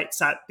tax rates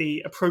at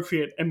the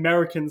appropriate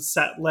American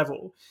set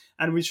level.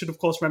 And we should, of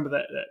course, remember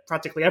that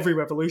practically every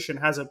revolution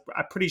has a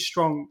pretty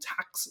strong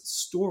tax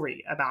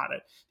story about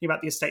it. Think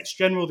about the Estates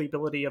General, the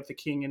ability of the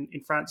king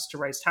in France to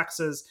raise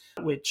taxes,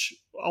 which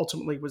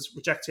ultimately was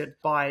rejected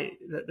by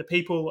the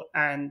people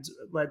and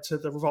led to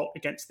the revolt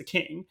against the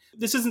king.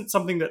 This isn't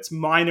something that's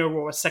minor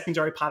or a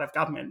secondary part of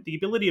government. The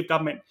ability of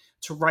government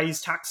to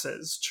raise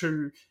taxes,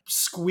 to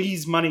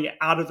squeeze money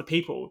out of the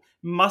people,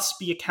 must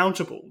be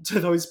accountable to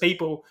those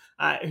people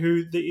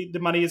who the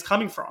money is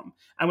coming from.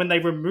 And when they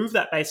remove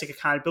that basic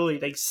accountability,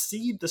 they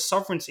cede the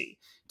sovereignty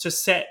to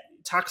set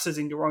taxes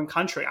in your own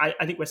country,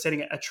 I think we're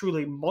setting a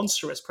truly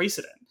monstrous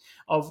precedent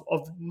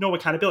of no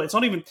accountability. It's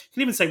not even, you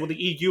can even say, well, the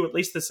EU, at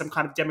least there's some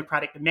kind of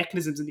democratic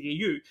mechanisms in the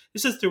EU.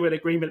 This is through an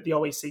agreement at the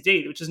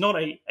OECD, which is not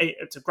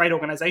it's a great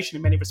organization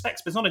in many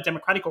respects, but it's not a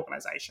democratic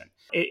organization.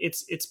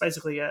 It's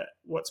basically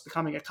what's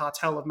becoming a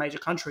cartel of major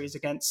countries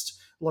against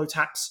low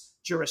tax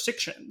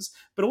jurisdictions.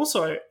 But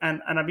also,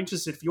 and I'm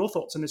interested for your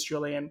thoughts on this,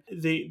 Julian,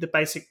 the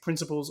basic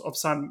principles of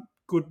some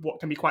what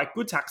can be quite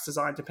good tax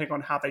design, depending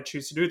on how they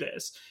choose to do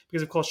this.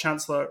 Because, of course,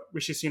 Chancellor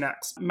Rishi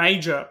Sunak's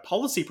major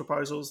policy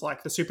proposals,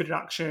 like the super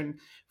deduction,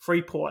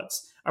 free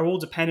ports, are all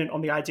dependent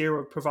on the idea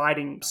of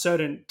providing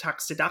certain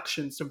tax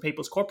deductions from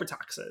people's corporate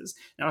taxes.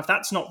 Now, if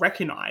that's not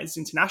recognized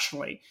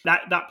internationally,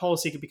 that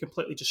policy could be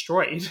completely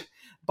destroyed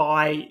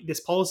by this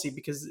policy,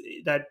 because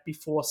they'd be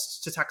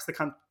forced to tax the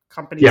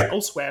companies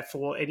elsewhere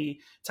for any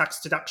tax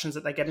deductions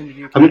that they get in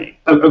the UK. I mean,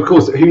 of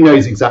course, who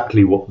knows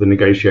exactly what the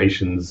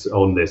negotiations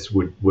on this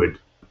would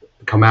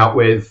come out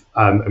with.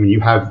 I mean, you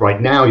have right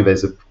now,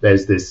 there's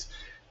this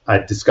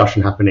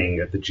discussion happening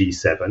at the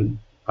G7,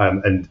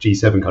 and the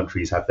G7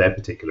 countries have their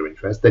particular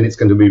interests. Then it's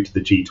going to move to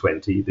the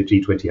G20. The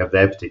G20 have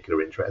their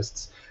particular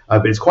interests.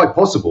 But it's quite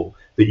possible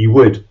that you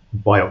would,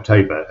 by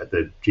October at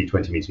the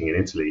G20 meeting in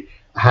Italy,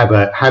 have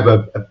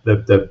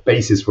the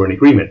basis for an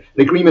agreement.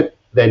 An agreement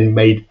then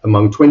made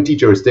among 20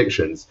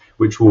 jurisdictions,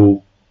 which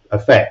will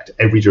affect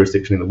every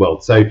jurisdiction in the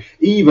world. So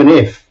even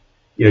if,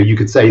 you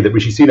could say that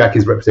Rishi Sunak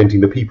is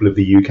representing the people of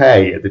the UK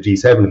at the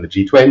G7 and the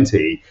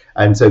G20,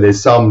 and so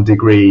there's some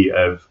degree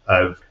of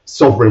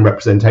sovereign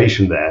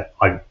representation there.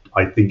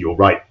 I think you're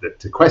right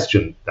to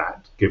question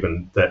that,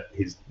 given that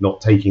he's not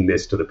taking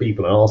this to the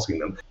people and asking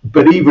them.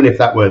 But even if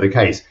that were the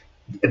case,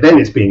 then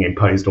it's being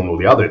imposed on all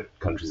the other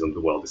countries of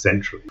the world,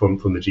 essentially, from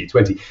the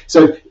G20.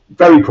 So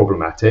very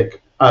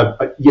problematic.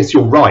 Yes,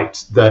 you're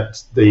right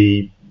that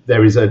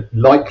there is a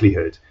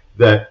likelihood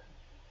that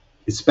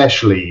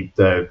especially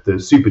the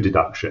super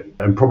deduction,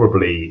 and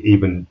probably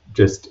even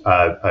just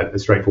a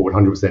straightforward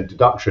 100%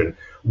 deduction,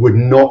 would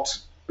not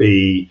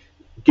be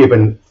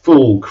given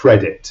full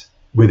credit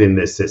within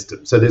this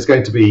system. So there's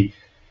going to be,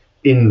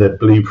 in the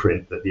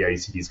blueprint that the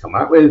OECD's come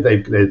out with,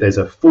 there's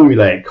a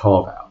formulaic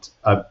carve-out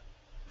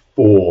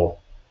for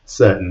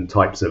certain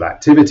types of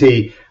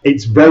activity.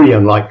 It's very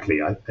unlikely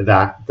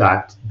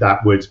that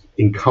would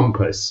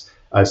encompass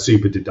a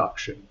super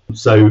deduction.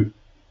 So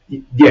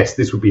yes,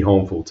 this would be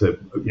harmful to,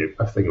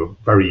 I think, a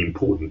very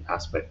important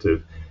aspect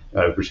of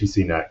Rishi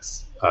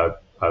Sunak's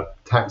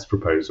tax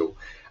proposal.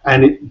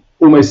 And it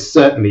almost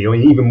certainly,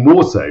 even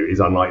more so,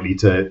 is unlikely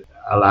to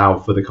allow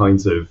for the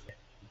kinds of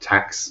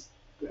tax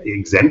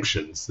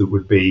exemptions that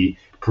would be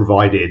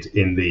provided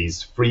in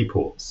these free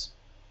ports.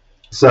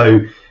 So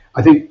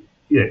I think,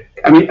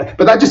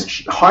 but that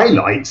just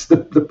highlights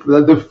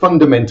the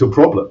fundamental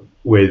problem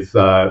with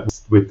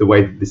the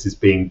way that this is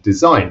being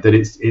designed. That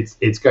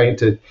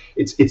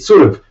it's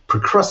sort of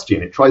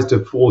Procrustean. It tries to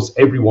force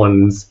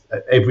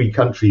every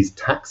country's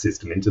tax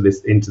system into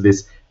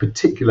this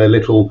particular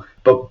little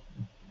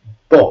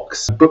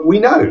box. But we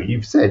know,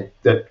 you've said,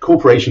 that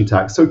corporation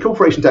tax,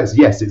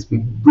 yes, it's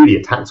really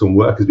a tax on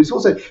workers, but it's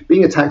also,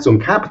 being a tax on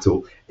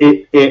capital,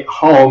 it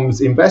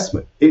harms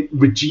investment. It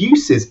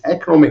reduces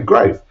economic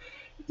growth.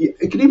 You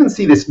can even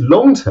see this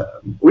long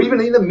term, or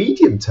even in the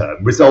medium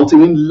term,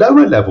 resulting in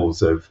lower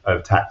levels of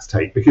tax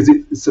take, because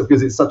it's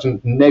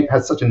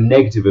has such a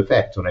negative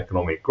effect on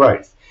economic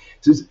growth.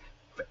 So it's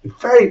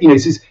very,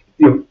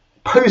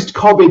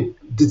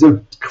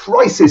 post-COVID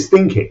crisis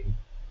thinking,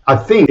 I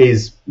think,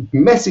 is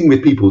messing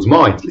with people's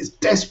minds.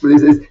 There's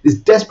this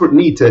desperate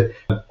need to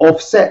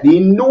offset the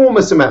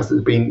enormous amounts that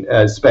have been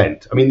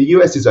spent. I mean, the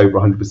US is over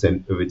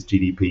 100% of its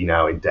GDP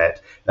now in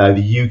debt.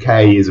 The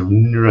UK is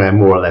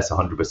more or less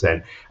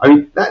 100%. I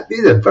mean,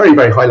 these are very,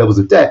 very high levels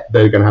of debt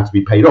that are going to have to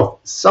be paid off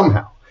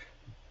somehow.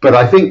 But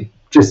I think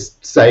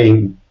just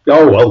saying,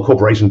 oh, well,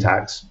 corporation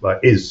tax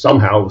is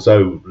somehow,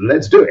 so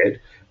let's do it,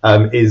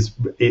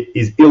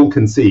 is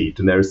ill-conceived.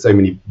 And there are so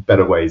many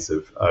better ways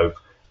of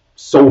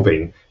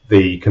solving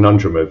the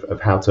conundrum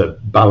of how to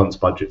balance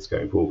budgets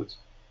going forwards.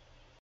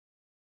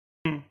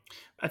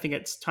 I think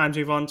it's time to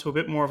move on to a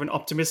bit more of an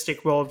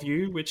optimistic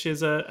worldview, which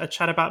is a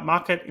chat about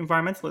market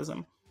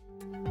environmentalism.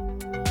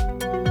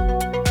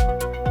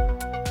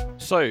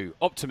 So,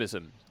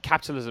 optimism.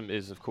 Capitalism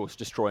is, of course,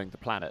 destroying the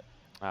planet.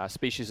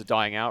 Species are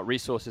dying out,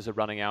 resources are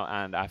running out,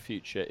 and our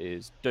future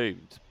is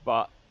doomed.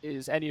 But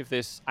is any of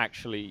this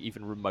actually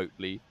even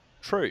remotely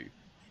true?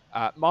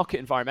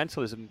 Market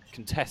environmentalism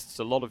contests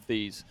a lot of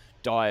these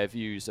dire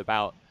views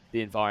about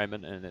the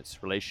environment and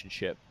its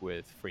relationship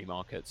with free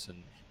markets,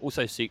 and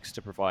also seeks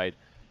to provide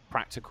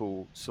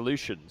practical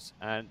solutions.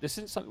 And this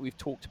isn't something we've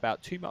talked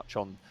about too much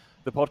on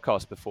the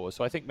podcast before.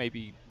 So I think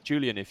maybe,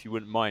 Julian, if you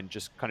wouldn't mind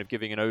just kind of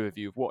giving an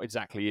overview of what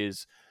exactly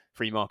is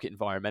free market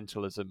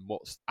environmentalism,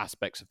 what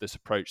aspects of this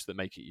approach that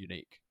make it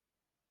unique.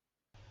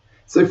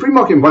 So free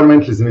market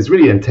environmentalism is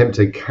really an attempt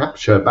to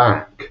capture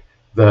back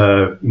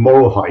the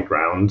moral high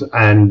ground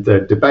and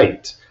the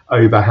debate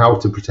over how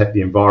to protect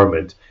the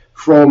environment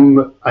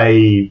from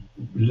a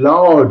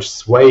large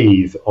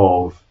swathe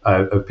of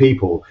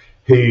people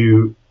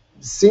who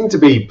seem to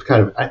be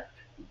kind of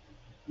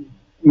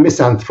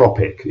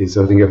misanthropic, is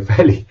I think a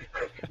fairly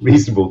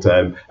reasonable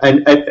term,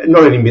 and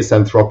not only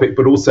misanthropic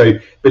but also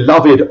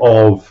beloved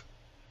of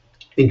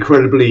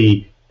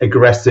incredibly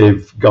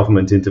aggressive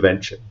government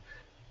intervention.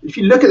 If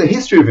you look at the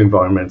history of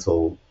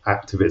environmental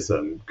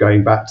activism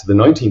going back to the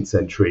 19th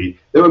century,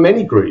 there were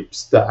many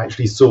groups that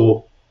actually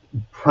saw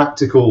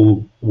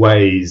practical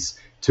ways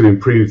to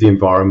improve the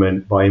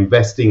environment by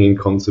investing in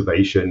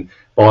conservation,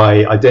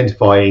 by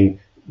identifying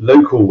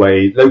local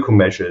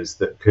measures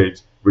that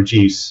could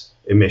reduce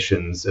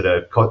emissions in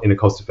a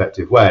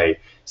cost-effective way.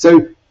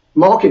 So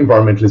market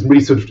environmentalism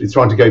really sort of is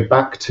trying to go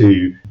back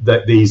to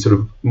these sort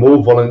of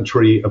more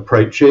voluntary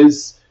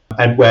approaches,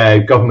 and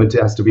where government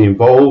has to be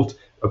involved,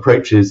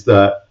 approaches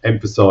that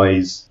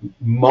emphasize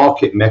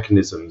market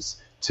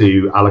mechanisms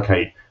to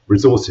allocate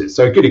resources.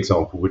 So a good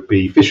example would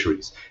be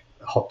fisheries,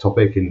 a hot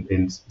topic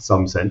in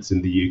some sense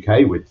in the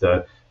UK, with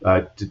the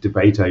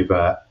debate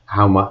over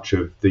how much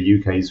of the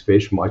UK's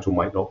fish might or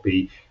might not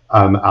be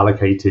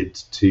allocated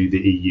to the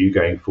EU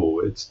going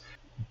forwards.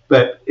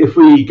 But if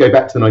we go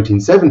back to the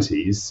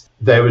 1970s,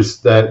 there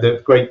was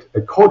the great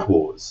cod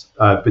wars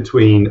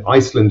between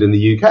Iceland and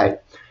the UK.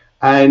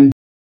 And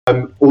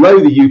although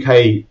the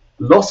UK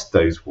lost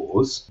those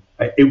wars,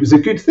 it was a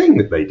good thing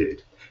that they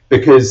did,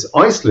 because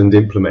Iceland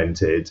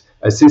implemented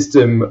a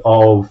system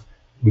of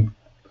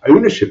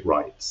ownership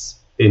rights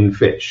in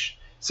fish.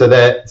 So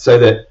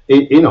that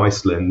in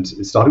Iceland,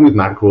 starting with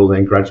mackerel,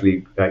 then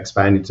gradually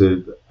expanded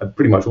to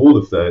pretty much all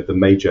of the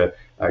major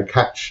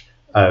catch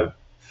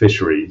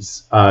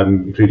fisheries,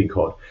 including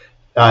cod.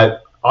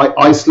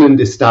 Iceland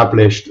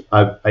established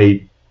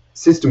a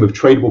system of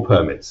tradable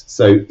permits.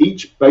 So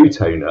each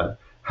boat owner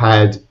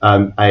had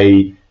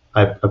a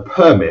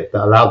permit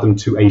that allowed them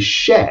to a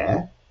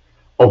share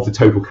of the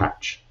total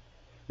catch.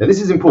 Now,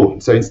 this is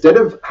important. So instead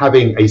of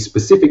having a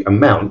specific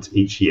amount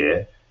each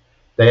year,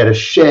 they had a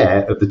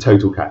share of the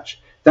total catch.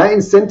 That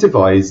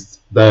incentivized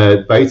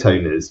the boat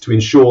owners to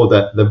ensure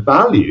that the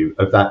value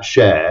of that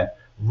share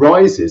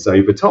rises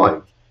over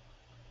time.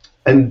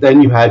 And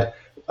then you had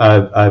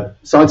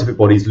scientific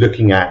bodies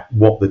looking at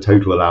what the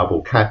total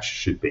allowable catch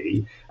should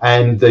be,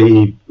 and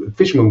the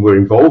fishermen were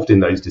involved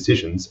in those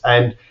decisions.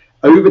 And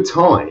over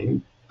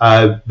time,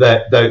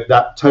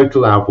 that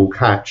total allowable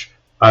catch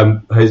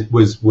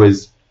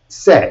was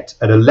set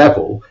at a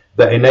level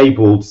that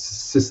enabled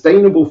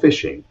sustainable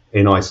fishing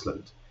in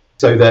Iceland,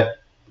 so that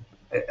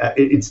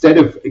instead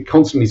of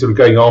constantly sort of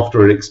going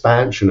after an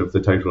expansion of the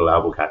total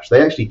allowable catch, they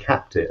actually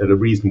capped it at a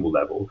reasonable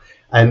level.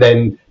 And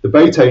then the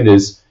boat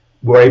owners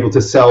were able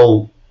to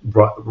sell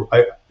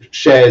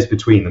shares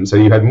between them. So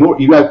you had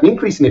an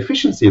increase in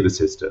efficiency of the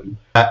system,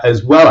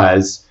 as well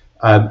as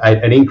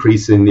an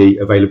increase in the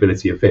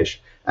availability of fish.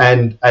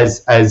 And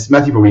as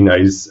Matthew probably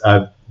knows,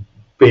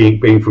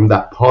 being from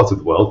that part of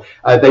the world,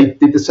 they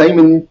did the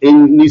same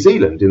in New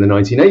Zealand in the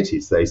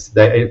 1980s.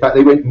 They in fact,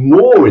 they went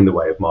more in the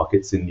way of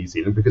markets in New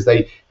Zealand, because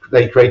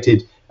they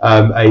created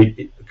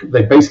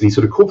they basically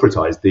sort of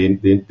corporatized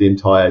the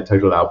entire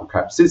total allowable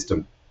catch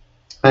system.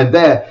 And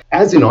there,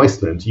 as in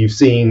Iceland, you've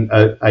seen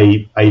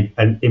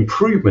an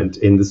improvement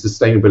in the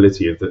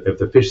sustainability of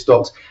the fish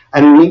stocks,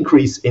 and an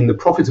increase in the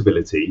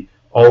profitability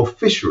of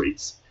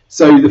fisheries.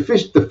 So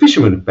the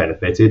fishermen have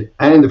benefited,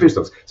 and the fish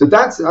stocks. So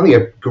that's, I think,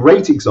 a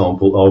great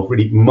example of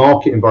really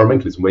market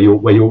environmentalism,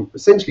 where you're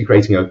essentially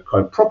creating a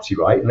kind of property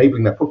right,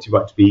 enabling that property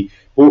right to be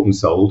bought and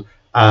sold,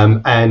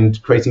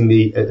 and creating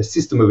a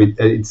system of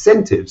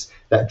incentives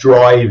that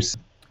drives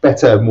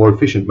better, more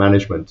efficient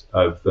management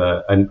of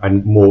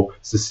and more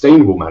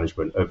sustainable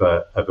management of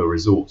a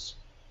resource.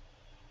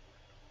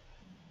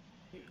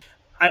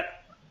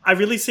 I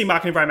really see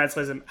market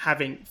environmentalism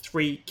having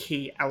three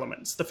key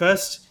elements. The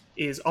first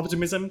is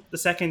optimism, the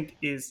second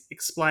is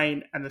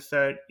explain, and the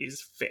third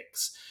is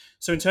fix.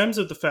 So in terms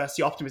of the first,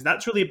 the optimism,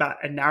 that's really about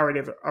a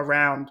narrative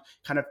around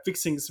kind of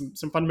fixing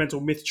some fundamental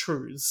myth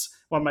truths,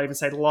 one might even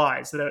say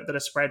lies, that are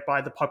spread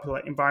by the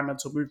popular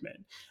environmental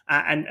movement,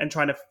 and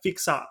trying to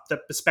fix up the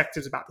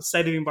perspectives about the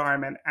state of the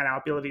environment and our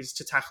abilities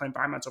to tackle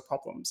environmental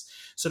problems.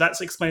 So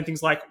that's explaining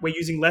things like, we're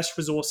using less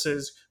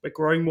resources, we're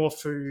growing more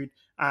food,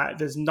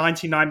 there's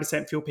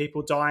 99% fewer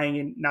people dying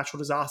in natural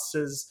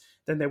disasters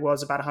than there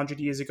was about 100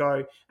 years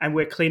ago, and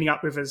we're cleaning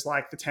up rivers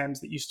like the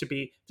Thames that used to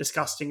be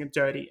disgusting and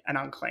dirty and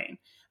unclean.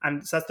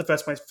 And so that's the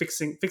first point, is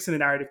fixing the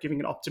narrative, giving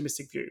an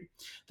optimistic view.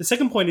 The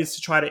second point is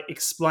to try to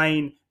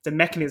explain the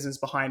mechanisms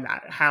behind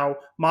that, how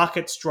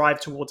markets drive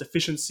towards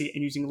efficiency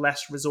and using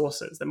less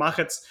resources. The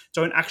markets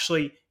don't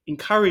actually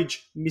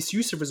encourage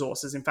misuse of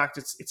resources. In fact,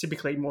 it's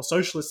typically more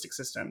socialistic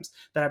systems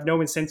that have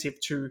no incentive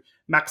to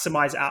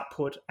maximize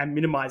output and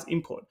minimize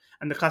input.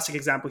 And the classic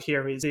example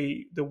here is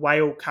the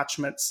whale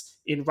catchments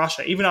in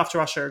Russia. Even after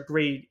Russia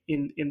agreed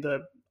in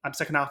the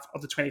second half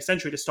of the 20th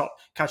century to stop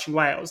catching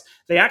whales,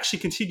 they actually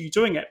continued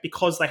doing it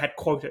because they had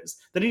quotas.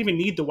 They didn't even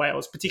need the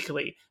whales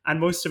particularly, and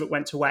most of it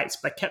went to waste.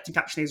 But they kept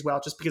catching these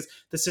whales just because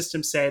the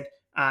system said,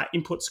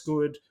 input's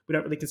good, we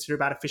don't really consider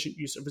about efficient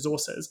use of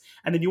resources.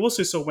 And then you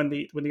also saw when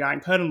the Iron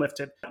Curtain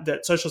lifted,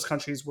 that socialist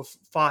countries were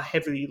far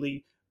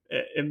heavily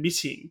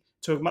emitting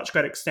to a much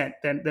greater extent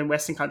than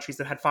Western countries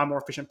that had far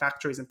more efficient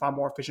factories and far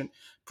more efficient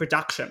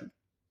production.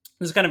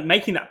 Is kind of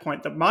making that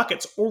point that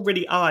markets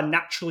already are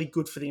naturally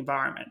good for the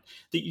environment.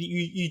 That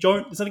you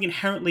don't, there's nothing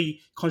inherently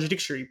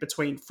contradictory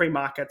between free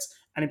markets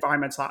and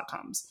environmental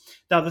outcomes.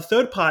 Now, the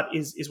third part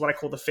is what I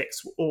call the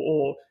fix,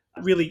 or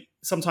really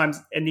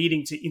sometimes a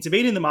needing to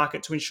intervene in the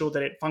market to ensure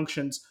that it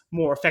functions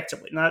more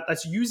effectively. Now,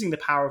 that's using the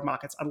power of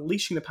markets,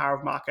 unleashing the power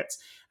of markets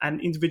and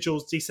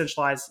individuals'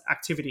 decentralized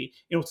activity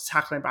in order to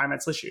tackle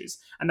environmental issues.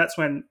 And that's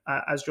when,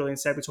 as Julian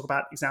said, we talk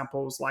about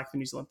examples like the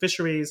New Zealand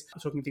fisheries,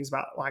 talking things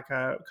about like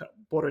a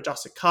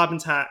border-adjusted carbon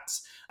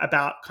tax,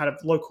 about kind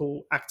of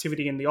local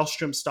activity in the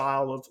Austrian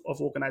style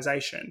of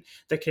organization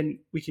that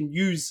we can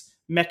use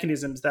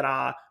mechanisms that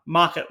are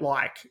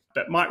market-like,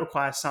 but might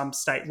require some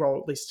state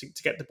role, at least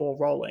to get the ball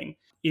rolling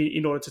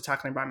in order to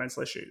tackle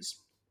environmental issues.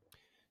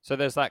 So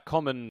there's that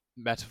common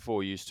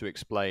metaphor used to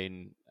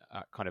explain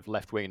kind of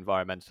left-wing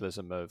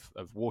environmentalism of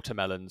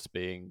watermelons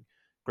being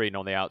green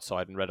on the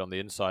outside and red on the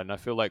inside. And I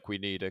feel like we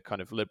need a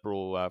kind of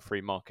liberal free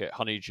market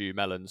honeydew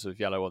melons of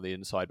yellow on the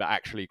inside, but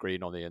actually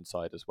green on the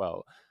inside as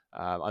well.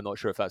 I'm not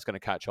sure if that's going to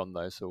catch on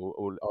though,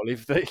 so I'll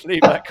leave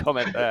that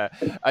comment there.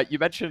 You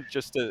mentioned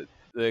just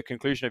the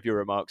conclusion of your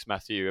remarks,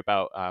 Matthew,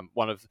 about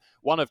one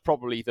of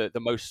probably the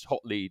most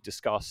hotly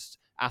discussed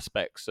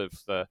aspects of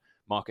the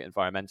market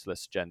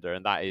environmentalist agenda,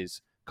 and that is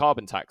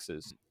carbon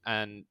taxes.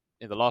 And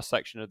in the last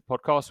section of the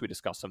podcast, we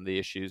discussed some of the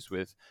issues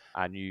with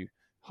our new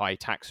high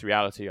tax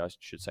reality, I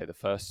should say the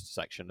first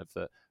section of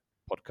the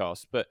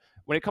podcast. But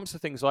when it comes to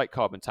things like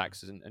carbon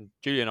taxes, and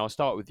Julian, I'll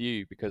start with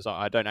you because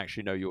I don't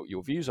actually know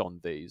your views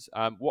on these.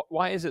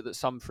 Why is it that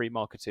some free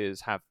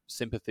marketeers have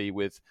sympathy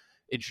with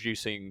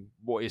introducing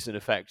what is in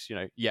effect,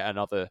 yet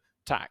another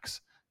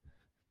tax?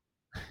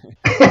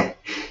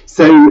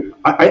 So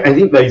I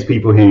think those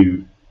people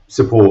who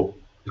support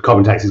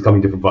carbon taxes come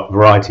in different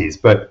varieties.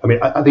 But I mean,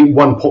 I think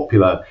one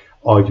popular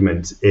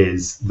argument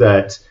is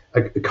that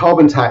a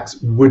carbon tax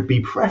would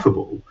be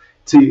preferable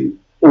to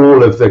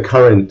all of the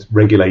current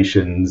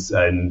regulations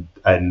and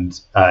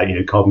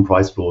carbon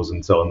price floors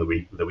and so on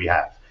that we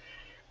have.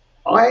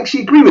 I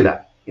actually agree with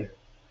that.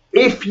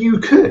 If you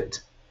could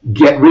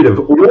get rid of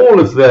all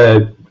of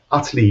the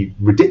utterly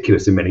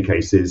ridiculous, in many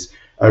cases,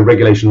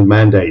 regulation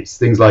mandates,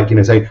 things like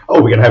saying,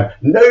 we're going to have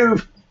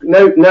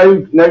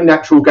no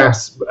natural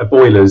gas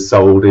boilers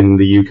sold in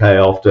the UK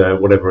after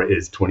whatever it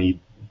is,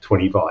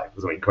 2025 or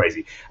something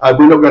crazy.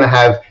 We're not going to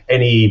have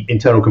any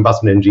internal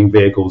combustion engine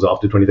vehicles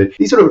after 2030.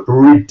 These sort of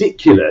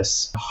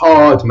ridiculous,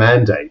 hard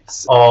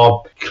mandates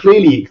are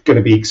clearly going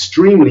to be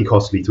extremely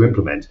costly to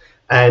implement,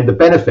 and the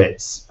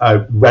benefits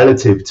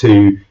relative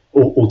to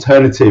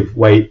alternative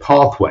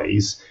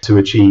pathways to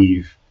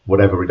achieve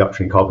whatever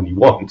reduction in carbon you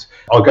want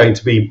are going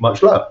to be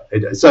much lower.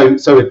 So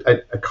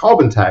a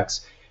carbon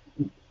tax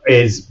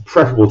is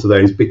preferable to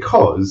those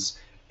because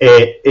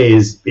it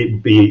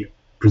would be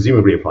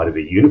presumably applied at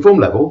a uniform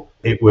level.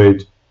 It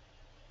would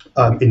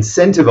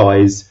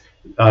incentivize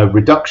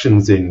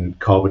reductions in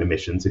carbon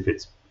emissions if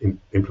it's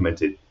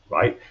implemented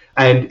right,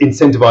 and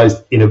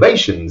incentivize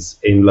innovations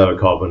in lower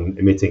carbon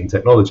emitting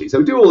technology. So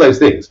we do all those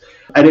things,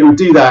 and it would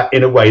do that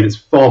in a way that's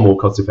far more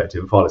cost effective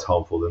and far less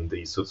harmful than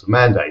these sorts of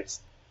mandates.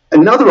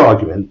 Another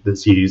argument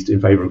that's used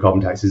in favour of carbon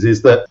taxes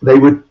is that they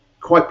would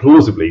quite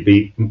plausibly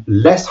be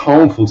less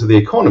harmful to the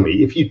economy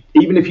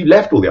even if you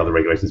left all the other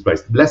regulations in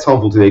place, less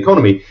harmful to the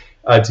economy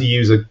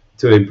to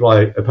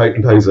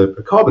impose a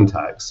carbon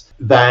tax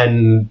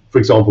than, for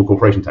example,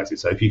 corporation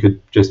taxes. So if you could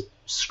just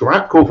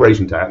scrap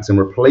corporation tax and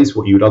replace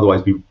what you would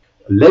otherwise be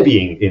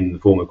levying in the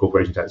form of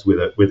corporation tax with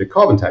a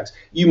carbon tax,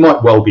 you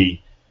might well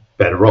be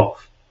better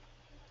off.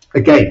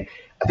 Again,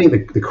 I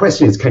think the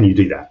question is, can you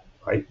do that?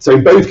 Right. So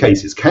in both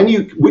cases,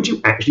 would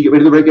you actually get rid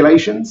of the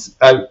regulations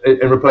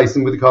and replace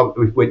them with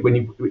when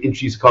you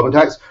introduce a carbon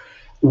tax?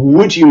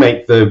 Would you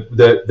make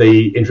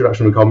the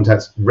introduction of a carbon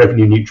tax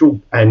revenue neutral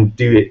and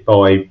do it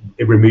by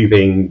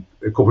removing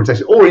corporate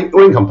tax or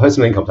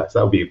personal income tax?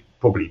 That would be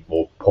probably a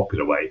more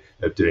popular way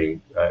of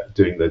doing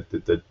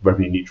the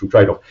revenue neutral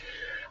trade-off.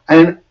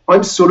 And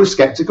I'm sort of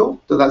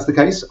skeptical that that's the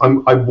case.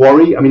 I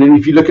worry. I mean, and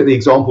if you look at the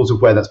examples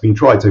of where that's been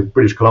tried, so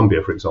British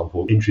Columbia, for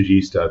example,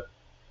 introduced a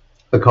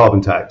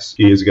carbon tax a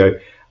few years ago,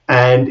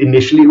 and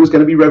initially it was going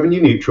to be revenue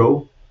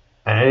neutral,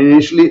 and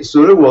initially it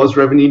sort of was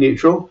revenue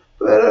neutral,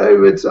 but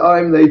over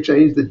time they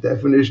changed the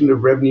definition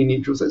of revenue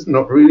neutral, so it's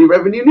not really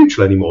revenue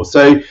neutral anymore.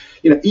 So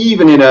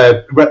even in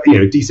a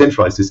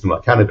decentralized system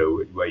like Canada,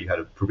 where you had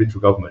a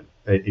provincial government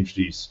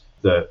introduce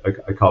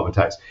a carbon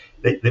tax,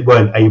 they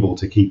weren't able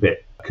to keep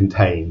it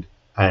contained,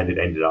 and it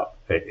ended up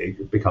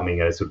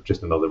becoming a sort of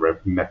just another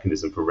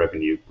mechanism for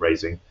revenue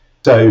raising.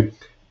 So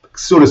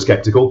sort of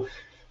skeptical,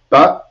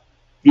 but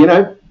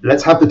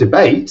let's have the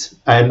debate,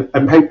 and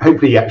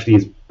hopefully actually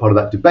as part of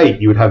that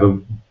debate you would have a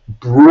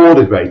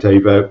broader debate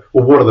over,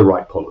 well, what are the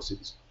right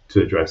policies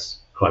to address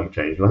climate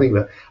change? And I think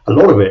that a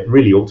lot of it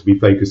really ought to be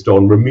focused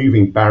on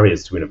removing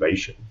barriers to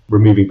innovation,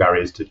 removing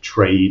barriers to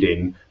trade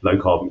in low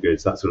carbon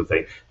goods, that sort of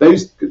thing.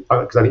 Those,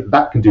 because I think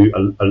that can do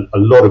a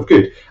lot of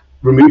good.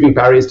 Removing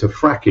barriers to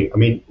fracking. I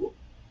mean,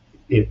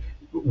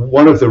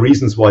 one of the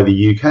reasons why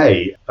the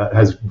UK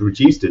has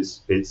reduced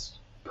its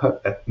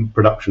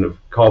production of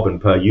carbon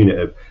per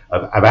unit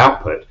of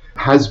output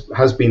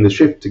has been the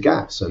shift to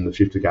gas, and the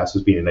shift to gas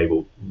has been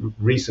enabled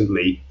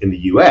recently in the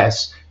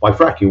US by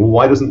fracking. Well,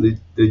 why doesn't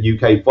the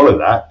UK follow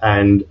that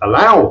and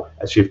allow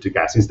a shift to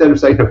gas instead of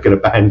saying we're going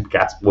to ban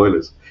gas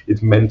boilers?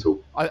 It's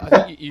mental. I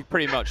think you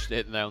pretty much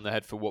hit the nail on the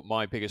head for what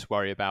my biggest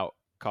worry about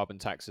carbon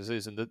taxes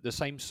is, and the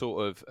same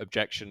sort of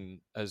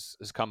objection has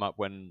come up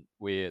when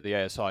the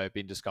ASI have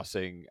been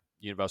discussing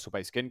universal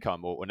basic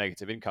income or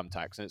negative income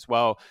tax. And it's,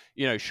 well,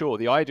 sure,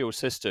 the ideal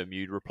system,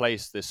 you'd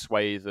replace this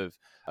swathe of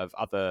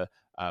other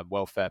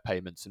welfare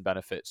payments and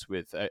benefits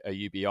with a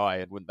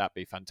UBI, and wouldn't that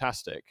be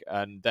fantastic?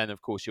 And then,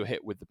 of course, you're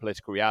hit with the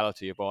political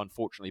reality of, well,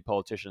 unfortunately,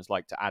 politicians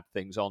like to add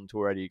things on to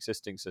already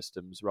existing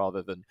systems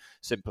rather than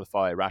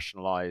simplify,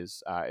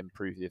 rationalize,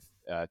 improve the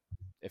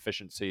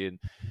efficiency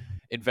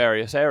in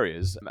various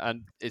areas.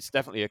 And it's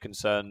definitely a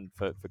concern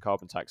for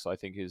carbon tax I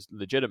think is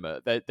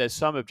legitimate. There's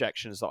some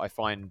objections that I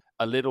find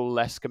a little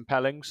less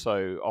compelling.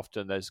 So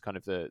often there's kind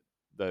of the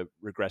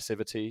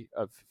regressivity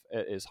of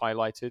it is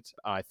highlighted.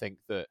 I think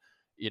that,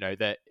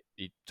 that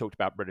you talked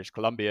about British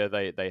Columbia,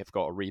 they have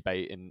got a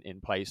rebate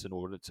in place in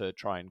order to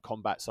try and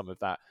combat some of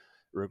that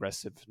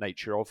regressive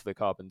nature of the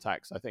carbon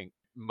tax. I think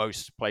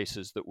most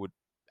places that would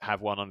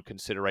have one on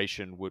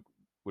consideration would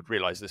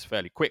realize this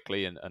fairly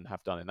quickly and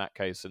have done in that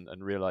case, and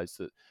realize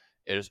that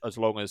as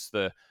long as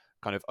the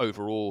kind of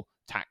overall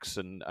tax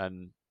and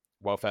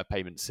welfare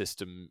payment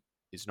system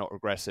is not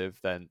regressive,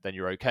 then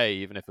you're okay,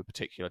 even if a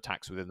particular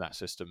tax within that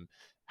system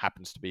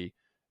happens to be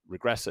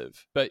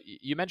regressive. But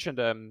you mentioned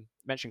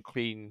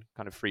clean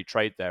kind of free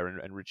trade there,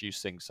 and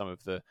reducing some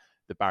of the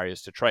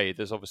barriers to trade.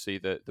 There's obviously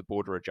the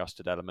border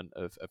adjusted element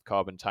of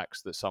carbon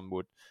tax that some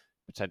would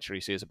potentially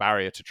see as a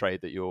barrier to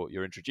trade that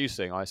you're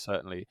introducing. I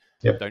certainly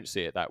don't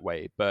see it that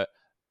way, but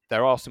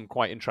there are some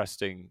quite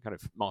interesting kind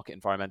of market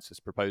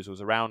environmentalist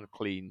proposals around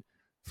clean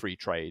free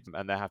trade,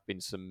 and there have been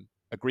some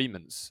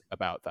agreements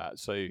about that.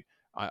 So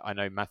I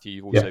know, Matthew,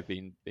 you've also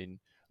been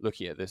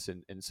looking at this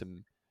in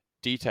some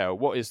detail.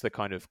 What is the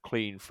kind of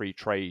clean free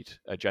trade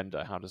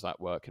agenda? How does that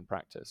work in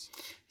practice?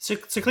 So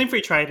clean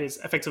free trade is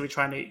effectively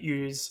trying to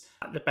use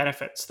the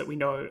benefits that we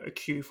know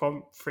accrue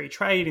from free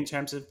trade in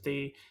terms of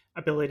the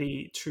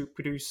ability to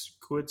produce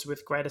goods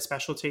with greater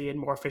specialty and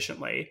more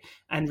efficiently,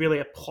 and really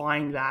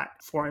applying that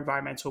for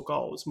environmental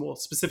goals more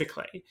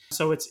specifically.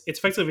 So it's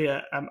effectively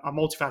a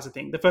multifaceted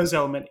thing. The first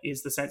element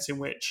is the sense in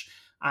which,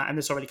 and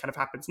this already kind of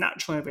happens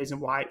naturally, the reason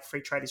why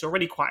free trade is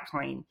already quite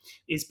clean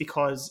is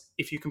because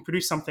if you can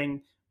produce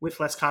something with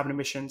less carbon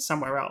emissions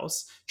somewhere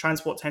else,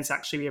 transport tends to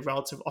actually be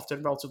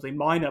often relatively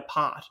minor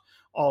part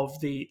of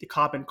the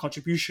carbon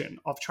contribution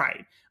of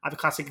trade. The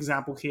classic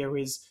example here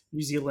is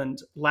New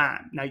Zealand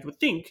lamb. Now, you would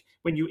think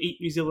when you eat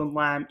New Zealand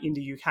lamb in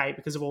the UK,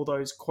 because of all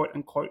those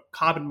quote-unquote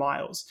carbon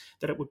miles,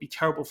 that it would be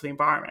terrible for the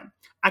environment.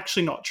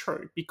 Actually not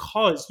true,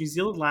 because New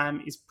Zealand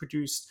lamb is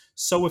produced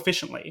so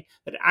efficiently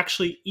that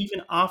actually,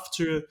 even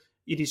after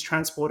it is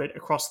transported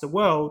across the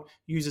world,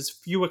 uses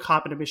fewer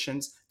carbon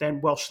emissions than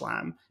Welsh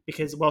lamb,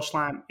 because Welsh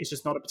lamb is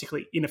just not a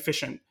particularly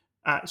inefficient,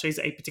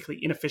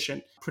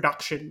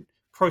 production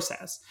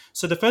process.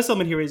 So the first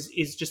element here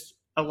is just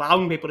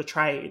allowing people to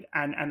trade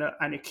and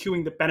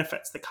accruing the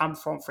benefits that come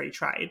from free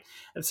trade.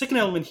 And the second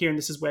element here, and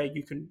this is where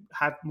you can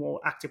have more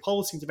active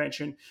policy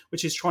intervention,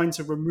 which is trying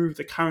to remove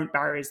the current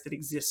barriers that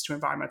exist to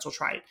environmental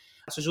trade.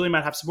 So Julian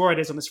might have some more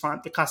ideas on this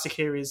front. The classic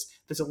here is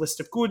there's a list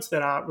of goods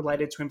that are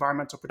related to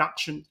environmental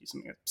production,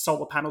 something like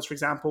solar panels, for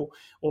example,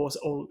 or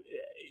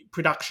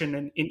production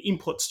and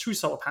inputs to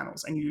solar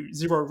panels, and you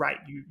zero rate,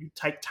 you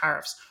take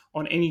tariffs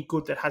on any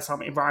good that has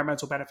some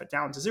environmental benefit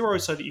down to zero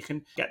so that you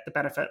can get the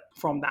benefit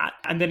from that.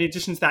 And then in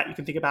addition to that, you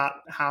can think about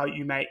how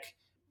you make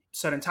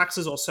certain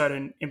taxes or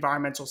certain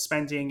environmental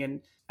spending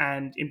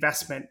and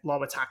investment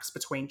lower tax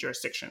between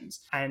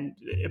jurisdictions, and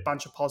a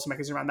bunch of policy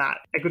mechanisms around that.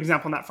 A good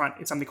example on that front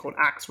is something called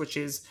ACT, which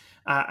is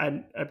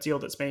a deal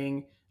that's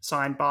being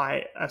signed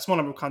by a small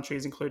number of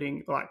countries,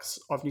 including the likes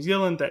of New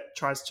Zealand, that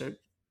tries to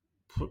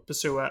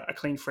pursue a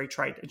clean free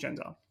trade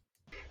agenda.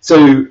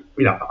 So,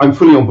 I'm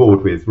fully on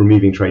board with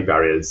removing trade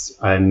barriers,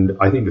 and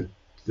I think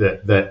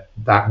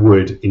that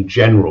would, in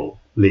general,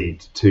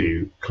 lead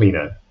to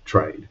cleaner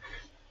trade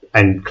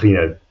and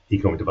cleaner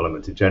economic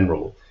development in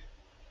general.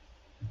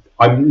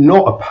 I'm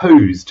not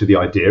opposed to the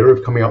idea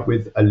of coming up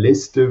with a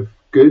list of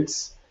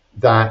goods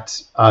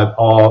that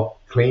are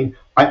clean.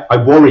 I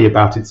worry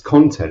about its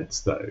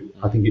contents, though.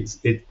 I think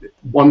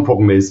one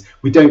problem is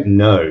we don't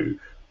know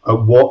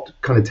what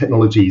kind of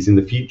technologies in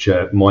the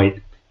future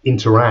might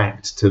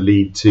interact to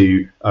lead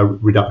to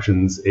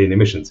reductions in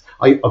emissions.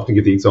 I often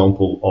give the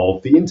example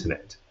of the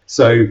internet.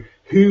 So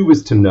who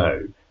was to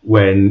know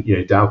when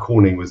Dow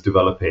Corning was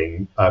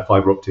developing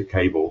fiber optic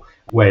cable,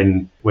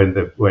 when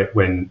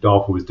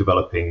DARPA was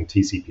developing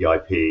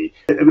TCP/IP?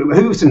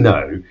 Who was to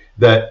know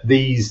that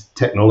these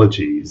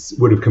technologies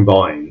would have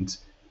combined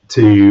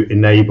to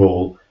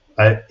enable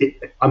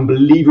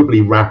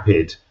unbelievably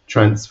rapid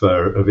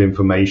transfer of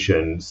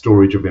information,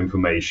 storage of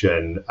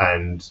information,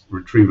 and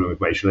retrieval of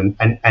information,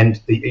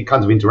 and the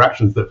kinds of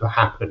interactions that have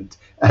happened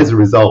as a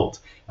result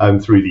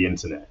through the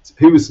internet.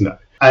 Who was to know?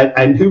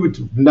 And who would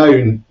have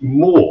known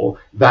more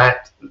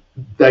that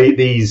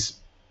these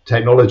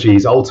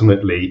technologies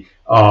ultimately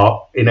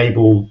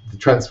enable the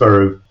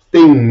transfer of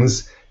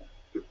things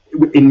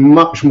in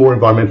much more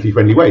environmentally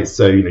friendly ways.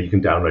 So you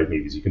can download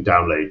movies, you can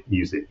download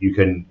music, you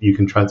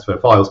can transfer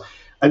files,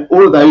 and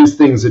all of those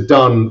things are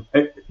done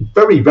at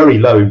very, very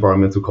low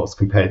environmental costs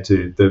compared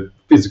to the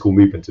physical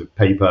movement of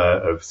paper,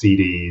 of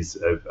CDs,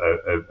 of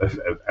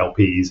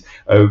LPs,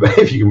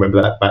 if you can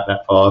remember that back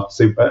that far,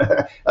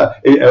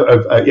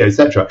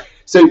 etc.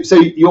 So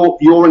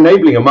you're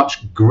enabling a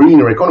much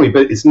greener economy,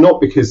 but it's not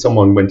because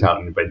someone went out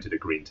and invented a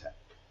green tech.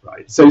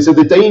 Right. So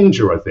the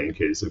danger, I think,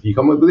 is if you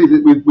come up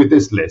with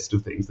this list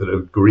of things that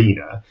are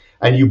greener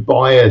and you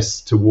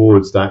bias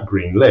towards that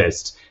green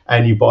list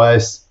and you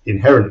bias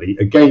inherently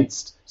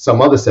against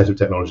some other set of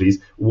technologies,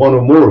 one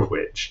or more of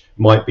which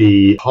might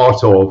be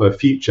part of a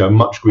future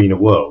much greener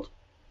world.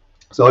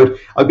 So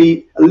I'd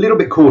be a little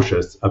bit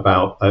cautious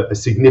about a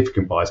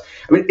significant bias.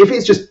 I mean, if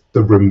it's just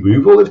the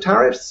removal of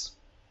tariffs,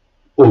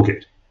 all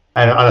good.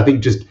 And I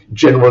think just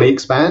generally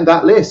expand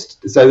that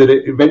list so that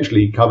it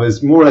eventually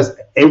covers more or less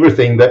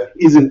everything that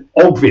isn't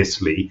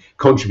obviously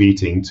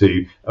contributing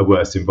to a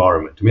worse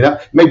environment. I mean,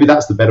 maybe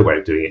that's the better way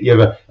of doing it. You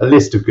have a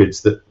list of goods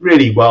that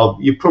really, well,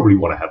 you probably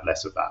want to have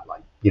less of that,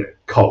 like,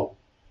 coal.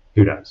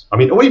 Who knows? I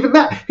mean, or even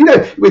that,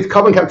 with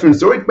carbon capture and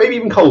storage, maybe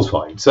even coal's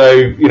fine.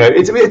 So,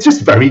 it's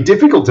just very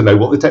difficult to know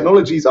what the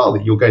technologies are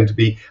that you're going to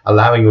be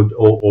allowing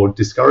or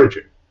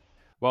discouraging.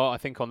 Well, I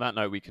think on that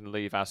note, we can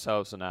leave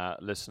ourselves and our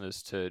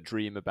listeners to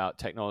dream about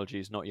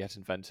technologies not yet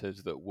invented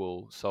that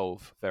will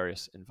solve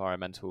various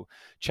environmental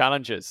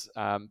challenges.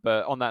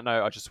 But on that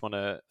note, I just want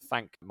to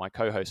thank my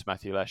co-host,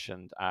 Matthew Lesh,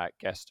 and our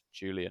guest,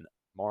 Julian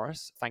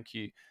Morris. Thank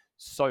you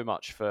so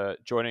much for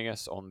joining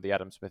us on the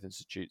Adam Smith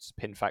Institute's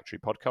Pin Factory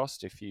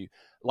podcast. If you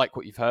like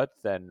what you've heard,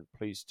 then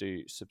please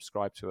do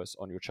subscribe to us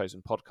on your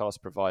chosen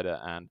podcast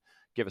provider and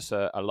give us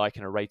a like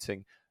and a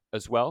rating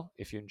as well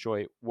if you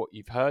enjoy what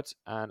you've heard.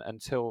 And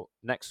until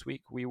next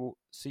week, we will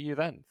see you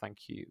then.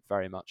 Thank you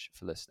very much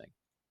for listening.